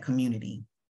in that community?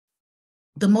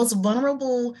 The most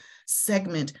vulnerable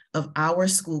segment of our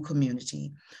school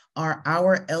community are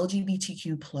our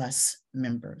LGBTQ plus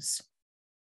members.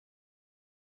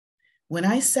 When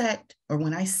I sit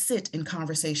in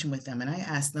conversation with them and I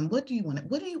ask them, what do you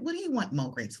want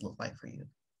Mulgrave to look like for you?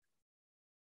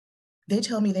 They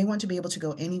tell me they want to be able to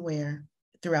go anywhere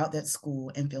throughout that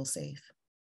school and feel safe,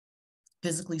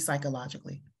 physically,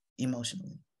 psychologically,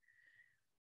 emotionally.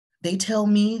 They tell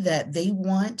me that they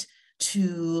want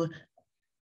to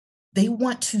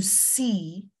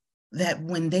see that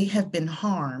when they have been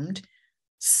harmed,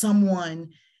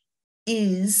 someone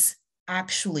is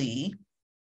actually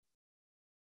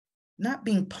not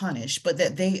being punished, but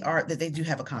that they do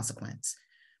have a consequence.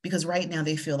 Because right now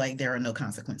they feel like there are no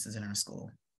consequences in our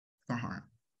school for harm.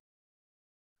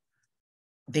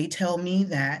 They tell me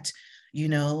that, you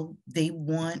know, they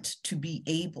want to be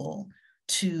able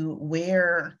to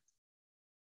wear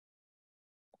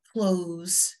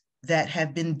clothes that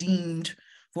have been deemed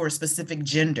for a specific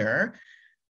gender,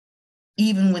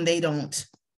 even when they don't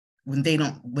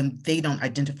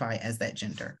identify as that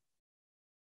gender.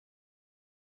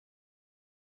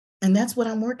 And that's what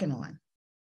I'm working on.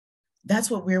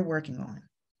 That's what we're working on.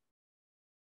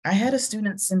 I had a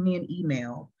student send me an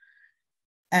email,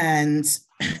 and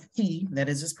he, that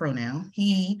is his pronoun,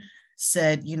 he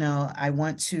said, you know, I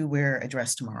want to wear a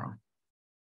dress tomorrow.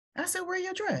 I said, wear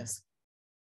your dress.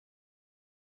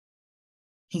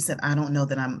 He said, I don't know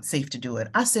that I'm safe to do it.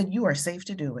 I said, you are safe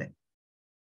to do it.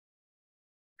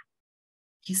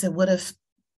 He said, what if?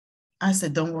 I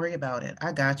said, don't worry about it.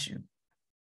 I got you.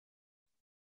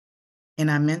 And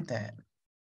I meant that.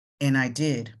 And I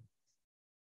did.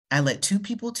 I let two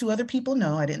other people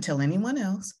know. I didn't tell anyone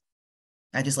else.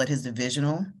 I just let his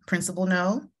divisional principal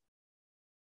know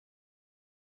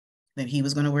that he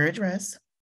was going to wear a dress.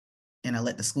 And I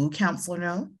let the school counselor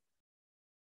know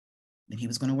that he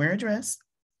was going to wear a dress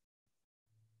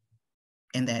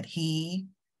and that he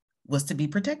was to be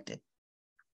protected.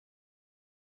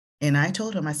 And I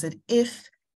told him, I said, if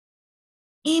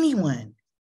anyone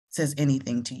says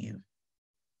anything to you,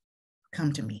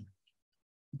 come to me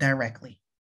directly.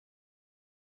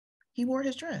 He wore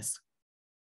his dress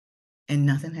and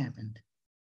nothing happened.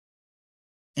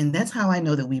 And that's how I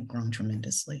know that we've grown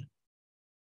tremendously.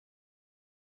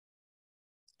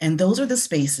 And those are the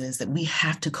spaces that we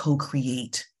have to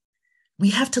co-create. We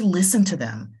have to listen to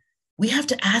them. We have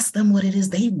to ask them what it is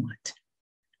they want.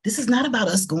 This is not about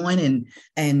us going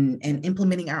and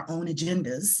implementing our own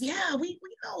agendas. Yeah, we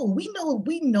know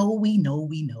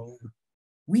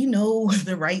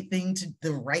the right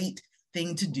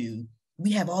thing to do.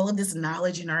 We have all of this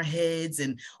knowledge in our heads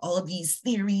and all of these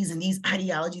theories and these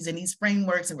ideologies and these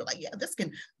frameworks. And we're like, yeah, I'm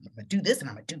gonna do this and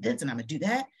I'm gonna do this and I'm gonna do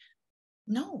that.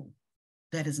 No,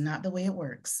 that is not the way it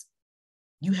works.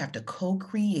 You have to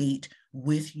co-create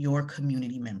with your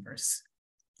community members.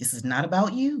 This is not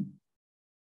about you.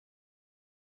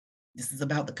 This is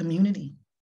about the community.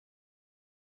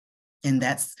 And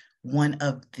that's one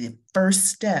of the first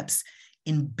steps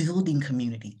in building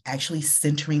community, actually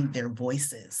centering their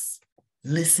voices,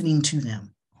 listening to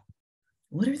them.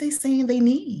 What are they saying they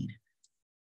need?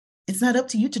 It's not up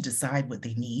to you to decide what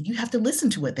they need. You have to listen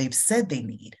to what they've said they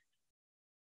need.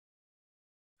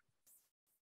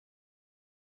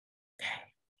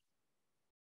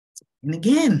 And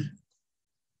again,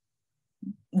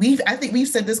 I think we've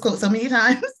said this quote so many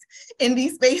times in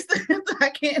these spaces. I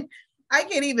can't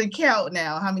even count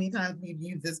now how many times we've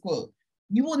used this quote.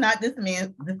 You will not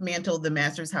dismantle the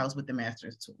master's house with the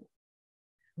master's tool.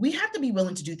 We have to be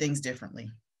willing to do things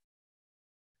differently.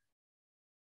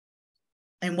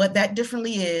 And what that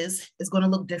differently is going to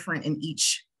look different in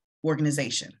each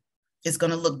organization. It's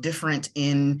going to look different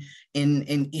in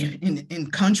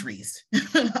countries,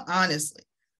 honestly.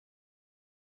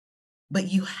 But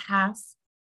you have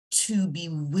to be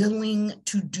willing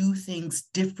to do things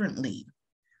differently,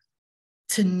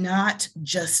 to not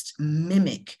just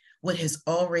mimic what has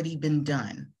already been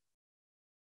done.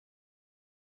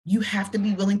 You have to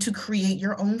be willing to create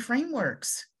your own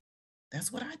frameworks.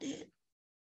 That's what I did.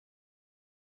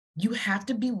 You have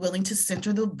to be willing to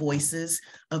center the voices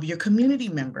of your community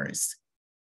members.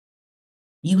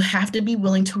 You have to be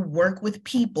willing to work with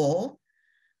people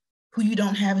who you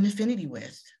don't have an affinity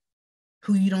with,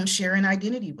 who you don't share an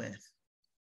identity with.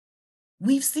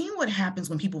 We've seen what happens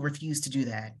when people refuse to do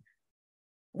that.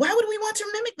 Why would we want to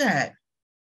mimic that?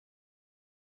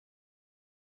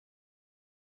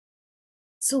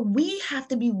 So we have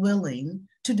to be willing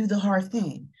to do the hard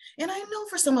thing. And I know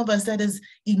for some of us that is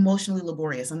emotionally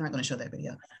laborious. I'm not going to show that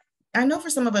video. I know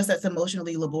for some of us that's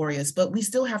emotionally laborious, but we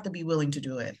still have to be willing to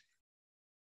do it.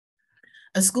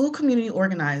 A school community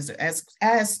organizer, as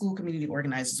school community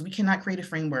organizers, we cannot create a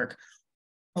framework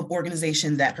of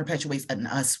organization that perpetuates an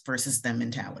us versus them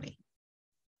mentality.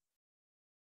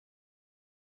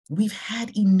 We've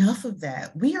had enough of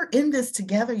that. We are in this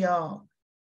together, y'all.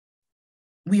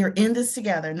 We are in this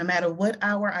together, no matter what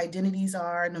our identities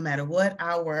are, no matter what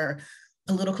our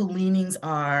political leanings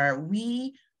are,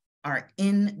 we are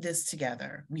in this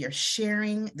together. We are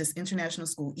sharing this international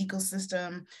school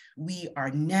ecosystem. We are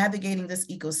navigating this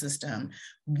ecosystem.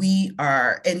 We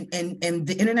are, and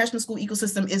the international school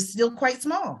ecosystem is still quite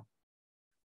small.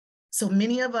 So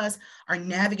many of us are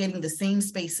navigating the same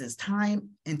spaces time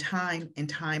and time and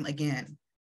time again.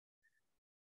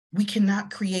 We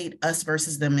cannot create us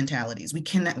versus them mentalities. We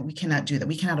cannot do that.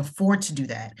 We cannot afford to do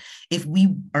that if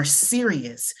we are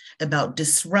serious about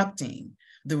disrupting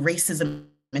the racism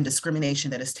and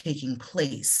discrimination that is taking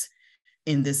place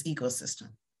in this ecosystem.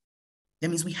 That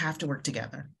means we have to work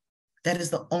together. That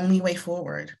is the only way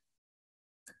forward.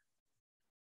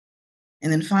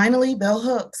 And then finally, bell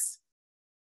hooks.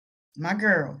 My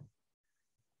girl.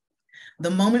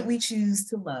 The moment we choose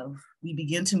to love, we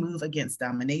begin to move against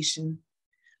domination,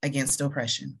 against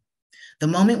oppression. The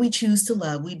moment we choose to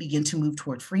love, we begin to move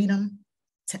toward freedom,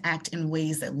 to act in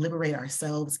ways that liberate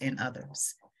ourselves and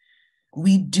others.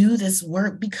 We do this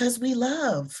work because we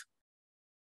love.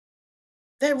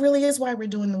 That really is why we're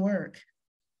doing the work.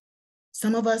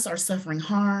 Some of us are suffering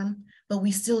harm, but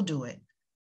we still do it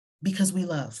because we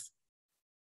love.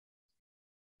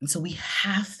 And so we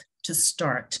have to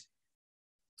start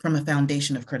from a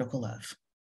foundation of critical love.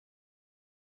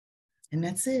 And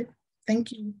that's it.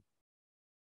 Thank you.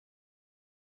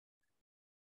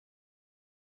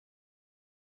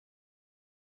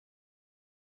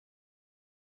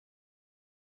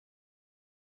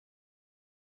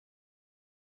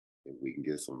 If we can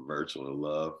get some virtual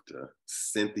love to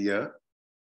Cynthia,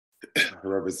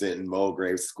 representing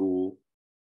Mulgrave School.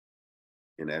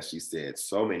 And as she said,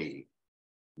 so many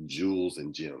jewels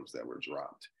and gems that were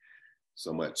dropped.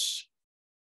 So much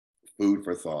food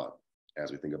for thought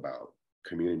as we think about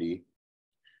community,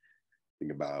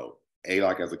 think about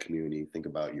ALOC as a community, think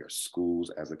about your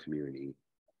schools as a community,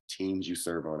 teams you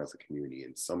serve on as a community,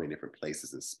 in so many different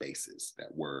places and spaces,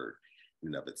 that word in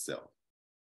and of itself.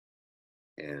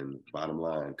 And bottom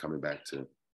line, coming back to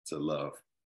love,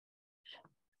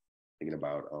 thinking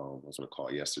about, I was on a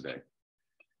call yesterday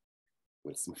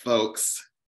with some folks,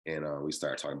 and we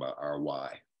started talking about our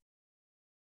why.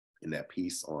 In that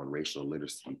piece on racial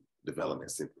literacy development,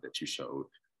 Cynthia, that you showed,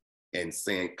 and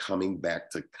saying, coming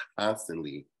back to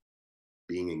constantly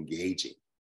being engaging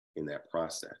in that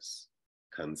process,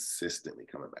 consistently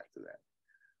coming back to that.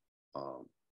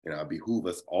 And I behoove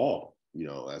us all, you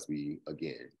know, as we,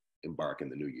 again, embark in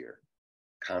the new year,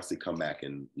 constantly come back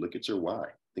and look at your why.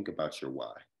 Think about your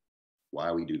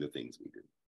why we do the things we do.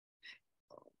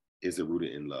 Is it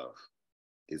rooted in love?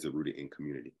 Is it rooted in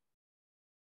community?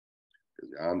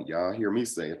 Y'all hear me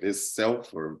say, if it's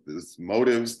self or there's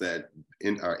motives that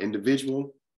are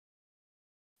individual,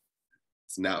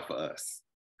 it's not for us.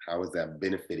 How is that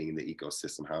benefiting the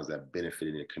ecosystem? How is that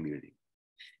benefiting the community?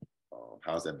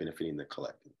 How is that benefiting the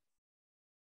collective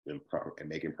and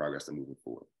making progress and moving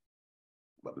forward?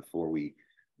 But before we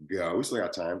go, we still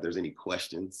got time. If there's any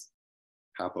questions,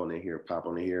 hop on in here, pop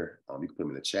on in here. You can put them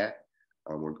in the chat,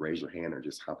 or raise your hand, or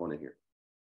just hop on in here.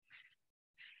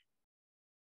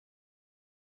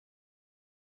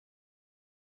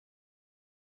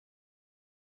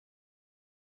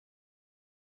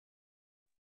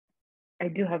 I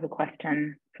do have a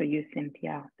question for you,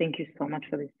 Cynthia. Thank you so much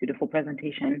for this beautiful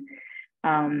presentation.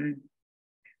 I'm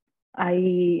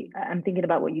thinking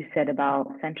about what you said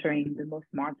about centering the most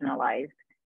marginalized.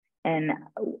 And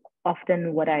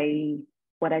often what I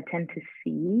tend to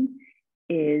see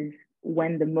is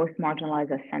when the most marginalized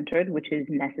are centered, which is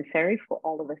necessary for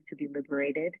all of us to be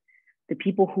liberated, the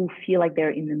people who feel like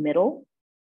they're in the middle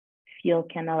feel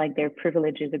kind of like their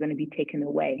privileges are going to be taken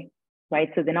away. Right,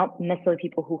 so they're not necessarily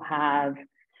people who have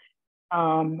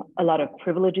a lot of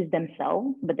privileges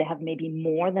themselves, but they have maybe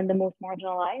more than the most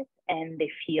marginalized, and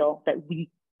they feel that we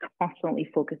constantly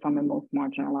focus on the most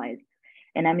marginalized.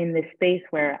 And I'm in this space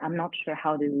where I'm not sure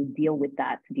how to deal with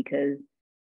that, because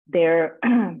their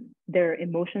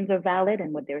emotions are valid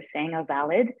and what they're saying are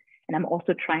valid. And I'm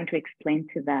also trying to explain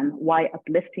to them why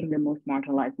uplifting the most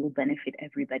marginalized will benefit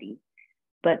everybody.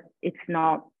 But it's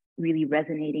not really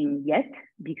resonating yet,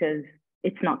 because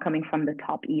it's not coming from the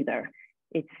top either.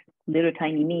 It's little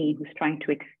tiny me who's trying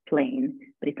to explain,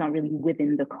 but it's not really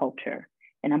within the culture.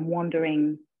 And I'm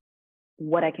wondering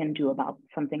what I can do about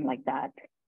something like that.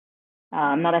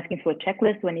 I'm not asking for a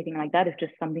checklist or anything like that. It's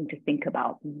just something to think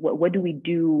about. What do we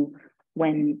do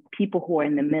when people who are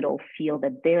in the middle feel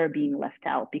that they're being left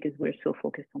out because we're so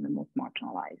focused on the most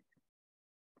marginalized?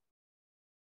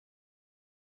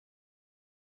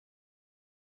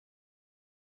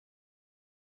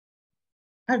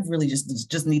 I really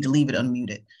just need to leave it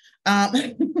unmuted.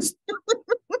 I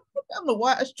don't know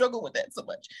why I struggle with that so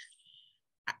much.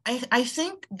 I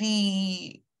think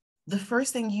the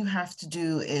first thing you have to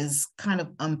do is kind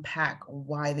of unpack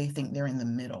why they think they're in the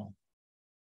middle.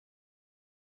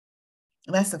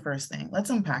 That's the first thing.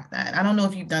 Let's unpack that. I don't know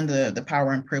if you've done the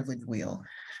power and privilege wheel,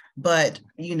 but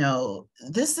you know,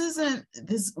 this isn't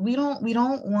this. We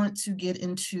don't want to get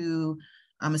into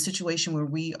a situation where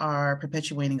we are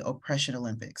perpetuating oppression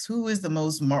Olympics. Who is the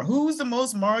most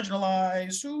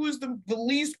marginalized? Who is the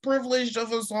least privileged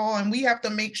of us all? And we have to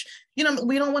make sure, you know,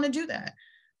 we don't want to do that.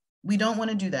 We don't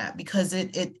want to do that, because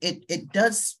it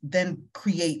does then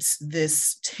creates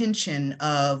this tension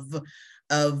of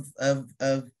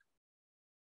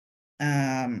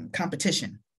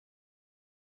competition.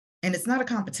 And it's not a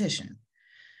competition.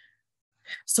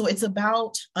 So it's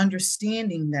about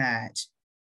understanding that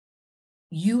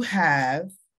you have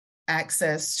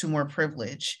access to more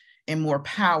privilege and more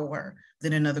power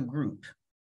than another group.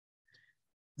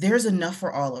 There's enough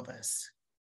for all of us.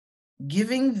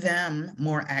 Giving them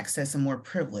more access and more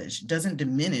privilege doesn't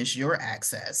diminish your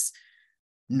access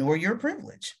nor your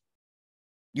privilege.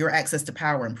 Your access to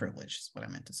power and privilege is what I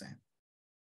meant to say.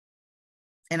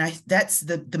 And that's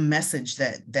the message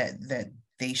that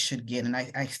they should get. And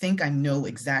I think I know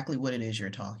exactly what it is you're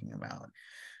talking about.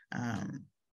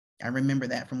 I remember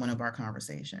that from one of our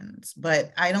conversations,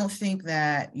 but I don't think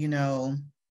that, you know,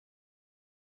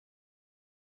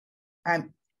 I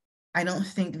don't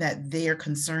think that their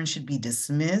concern should be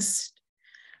dismissed.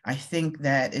 I think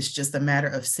that it's just a matter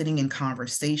of sitting in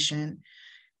conversation,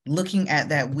 looking at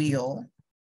that wheel,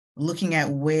 looking at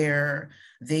where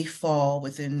they fall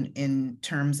within in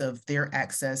terms of their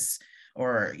access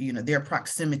or, you know, their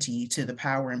proximity to the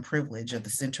power and privilege of the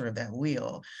center of that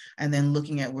wheel, and then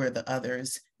looking at where the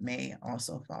others may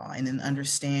also fall, and then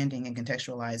understanding and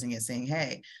contextualizing it, saying,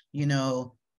 hey, you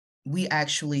know, we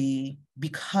actually,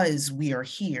 because we are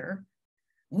here,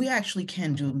 we actually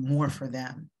can do more for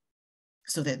them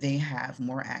so that they have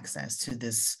more access to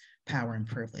this power and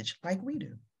privilege like we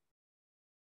do.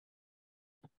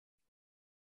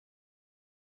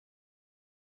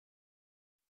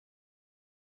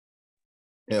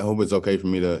 Yeah, I hope it's okay for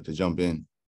me to jump in.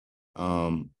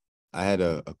 I had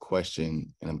a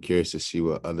question, and I'm curious to see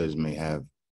what others may have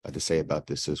to say about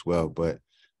this as well. But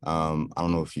I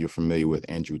don't know if you're familiar with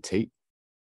Andrew Tate.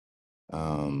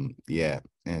 Yeah,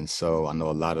 and so I know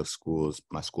a lot of schools,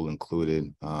 my school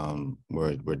included,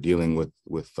 we're dealing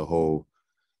with the whole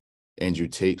Andrew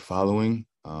Tate following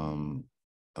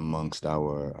amongst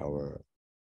our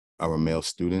male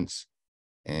students.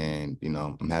 And, you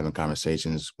know, I'm having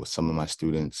conversations with some of my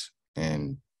students,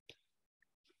 and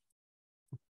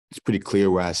it's pretty clear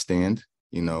where I stand,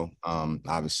 you know,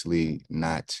 obviously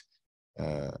not,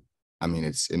 I mean,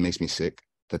 it makes me sick,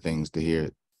 the things to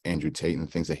hear Andrew Tate and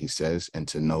the things that he says, and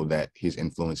to know that he's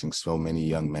influencing so many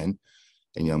young men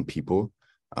and young people.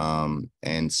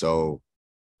 And so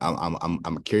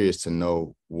I'm curious to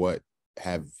know what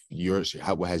has your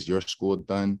school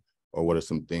done, or what are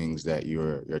some things that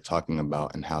you're talking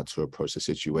about and how to approach the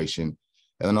situation.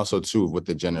 And then also too, with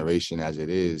the generation as it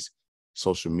is,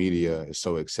 social media is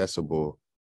so accessible.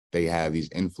 They have these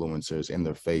influencers in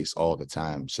their face all the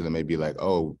time. So they may be like,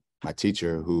 oh, my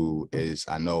teacher who is,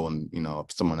 I know, and you know,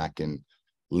 someone I can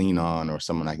lean on or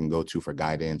someone I can go to for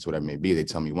guidance, whatever it may be, they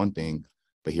tell me one thing,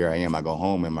 but here I am, I go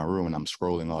home in my room and I'm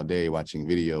scrolling all day watching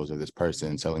videos of this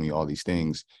person telling me all these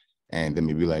things. And then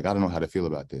maybe like, I don't know how to feel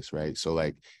about this, right? So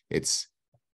like,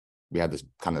 we have this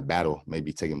kind of battle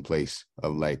maybe taking place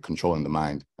of like controlling the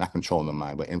mind, not controlling the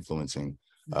mind, but influencing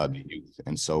the youth.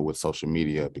 And so with social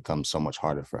media, it becomes so much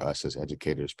harder for us as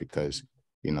educators because,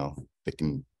 you know, they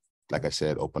can, like I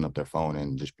said, open up their phone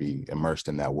and just be immersed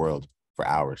in that world for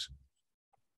hours.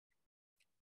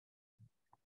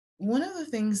 One of the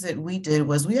things that we did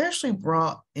was we actually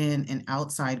brought in an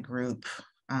outside group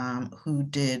who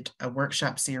did a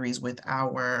workshop series with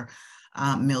our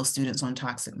male students on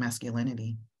toxic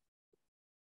masculinity.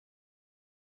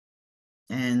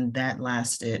 And that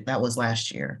was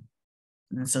last year.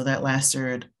 And so that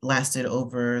lasted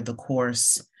over the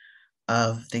course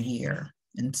of the year.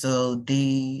 And so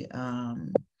they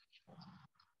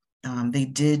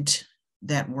did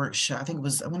that workshop. I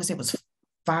want to say it was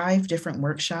 5 different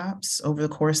workshops over the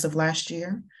course of last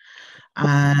year.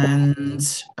 And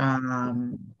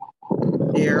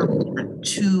there were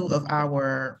 2 of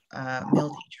our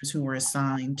male teachers who were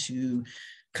assigned to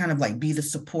kind of like be the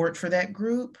support for that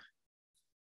group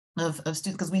of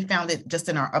students, because we found it just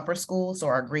in our upper school. So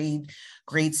our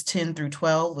grades 10 through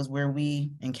 12 was where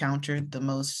we encountered the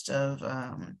most of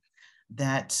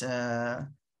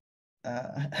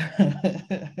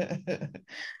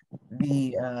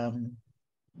the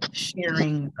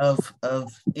sharing of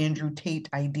Andrew Tate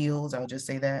ideals, I'll just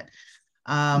say that.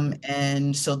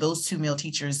 And so those 2 male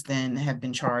teachers then have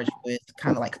been charged with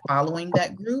kind of like following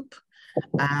that group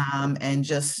and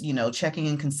just, checking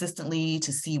in consistently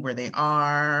to see where they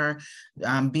are,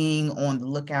 being on the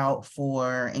lookout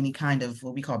for any kind of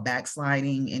what we call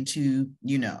backsliding into,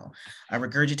 a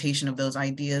regurgitation of those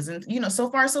ideas. And, so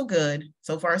far, so good.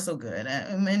 So far, so good.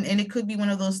 And it could be one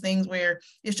of those things where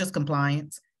it's just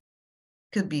compliance.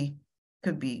 Could be.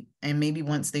 And maybe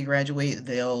once they graduate,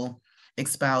 they'll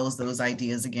espouse those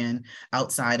ideas again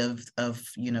outside of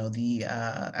the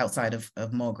outside of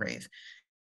Mulgrave.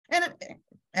 And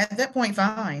at that point,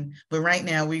 fine. But right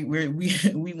now, we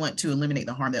want to eliminate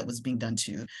the harm that was being done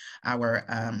to our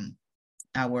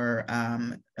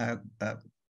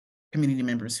community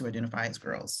members who identify as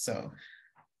girls. So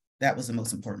that was the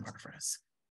most important part for us.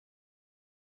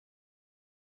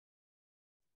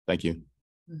 Thank you.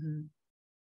 Mm-hmm.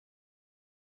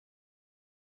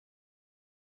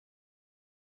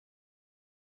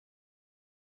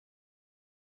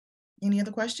 Any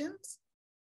other questions?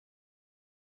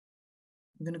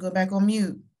 I'm going to go back on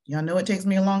mute. Y'all know it takes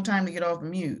me a long time to get off of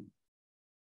mute.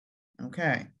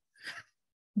 Okay.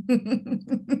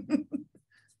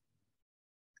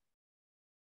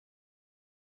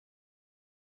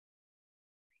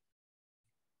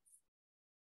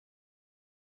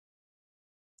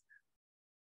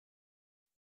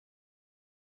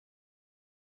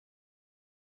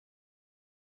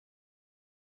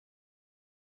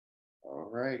 All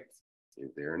right.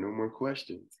 If there are no more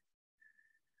questions,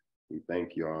 we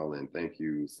thank y'all, and thank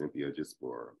you, Cynthia, just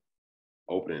for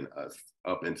opening us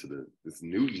up into this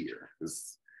new year,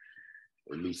 this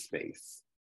new space.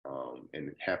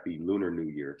 And happy Lunar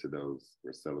New Year to those who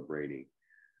are celebrating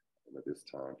at this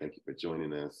time. Thank you for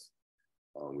joining us.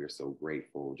 We're so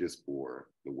grateful just for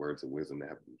the words of wisdom that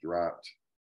have been dropped.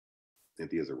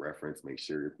 Cynthia's a reference. Make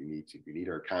sure if you need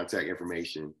her contact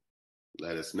information,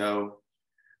 let us know.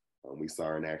 We saw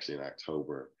her in action in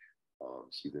October.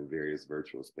 She's in various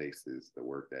virtual spaces. The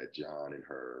work that John and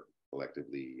her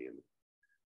collectively and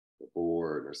the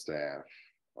board and her staff,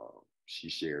 she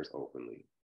shares openly.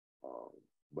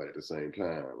 But at the same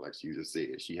time, like she just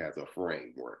said, she has a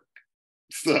framework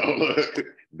so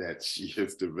that she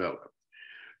has developed.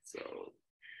 So,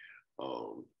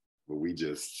 but we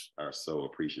just are so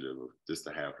appreciative of just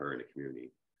to have her in the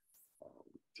community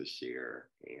to share,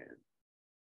 and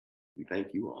we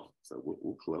thank you all. So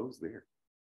we'll close there.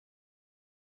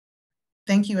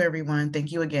 Thank you, everyone.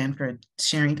 Thank you again for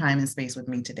sharing time and space with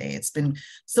me today. It's been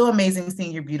so amazing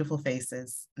seeing your beautiful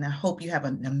faces, and I hope you have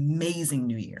an amazing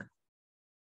new year.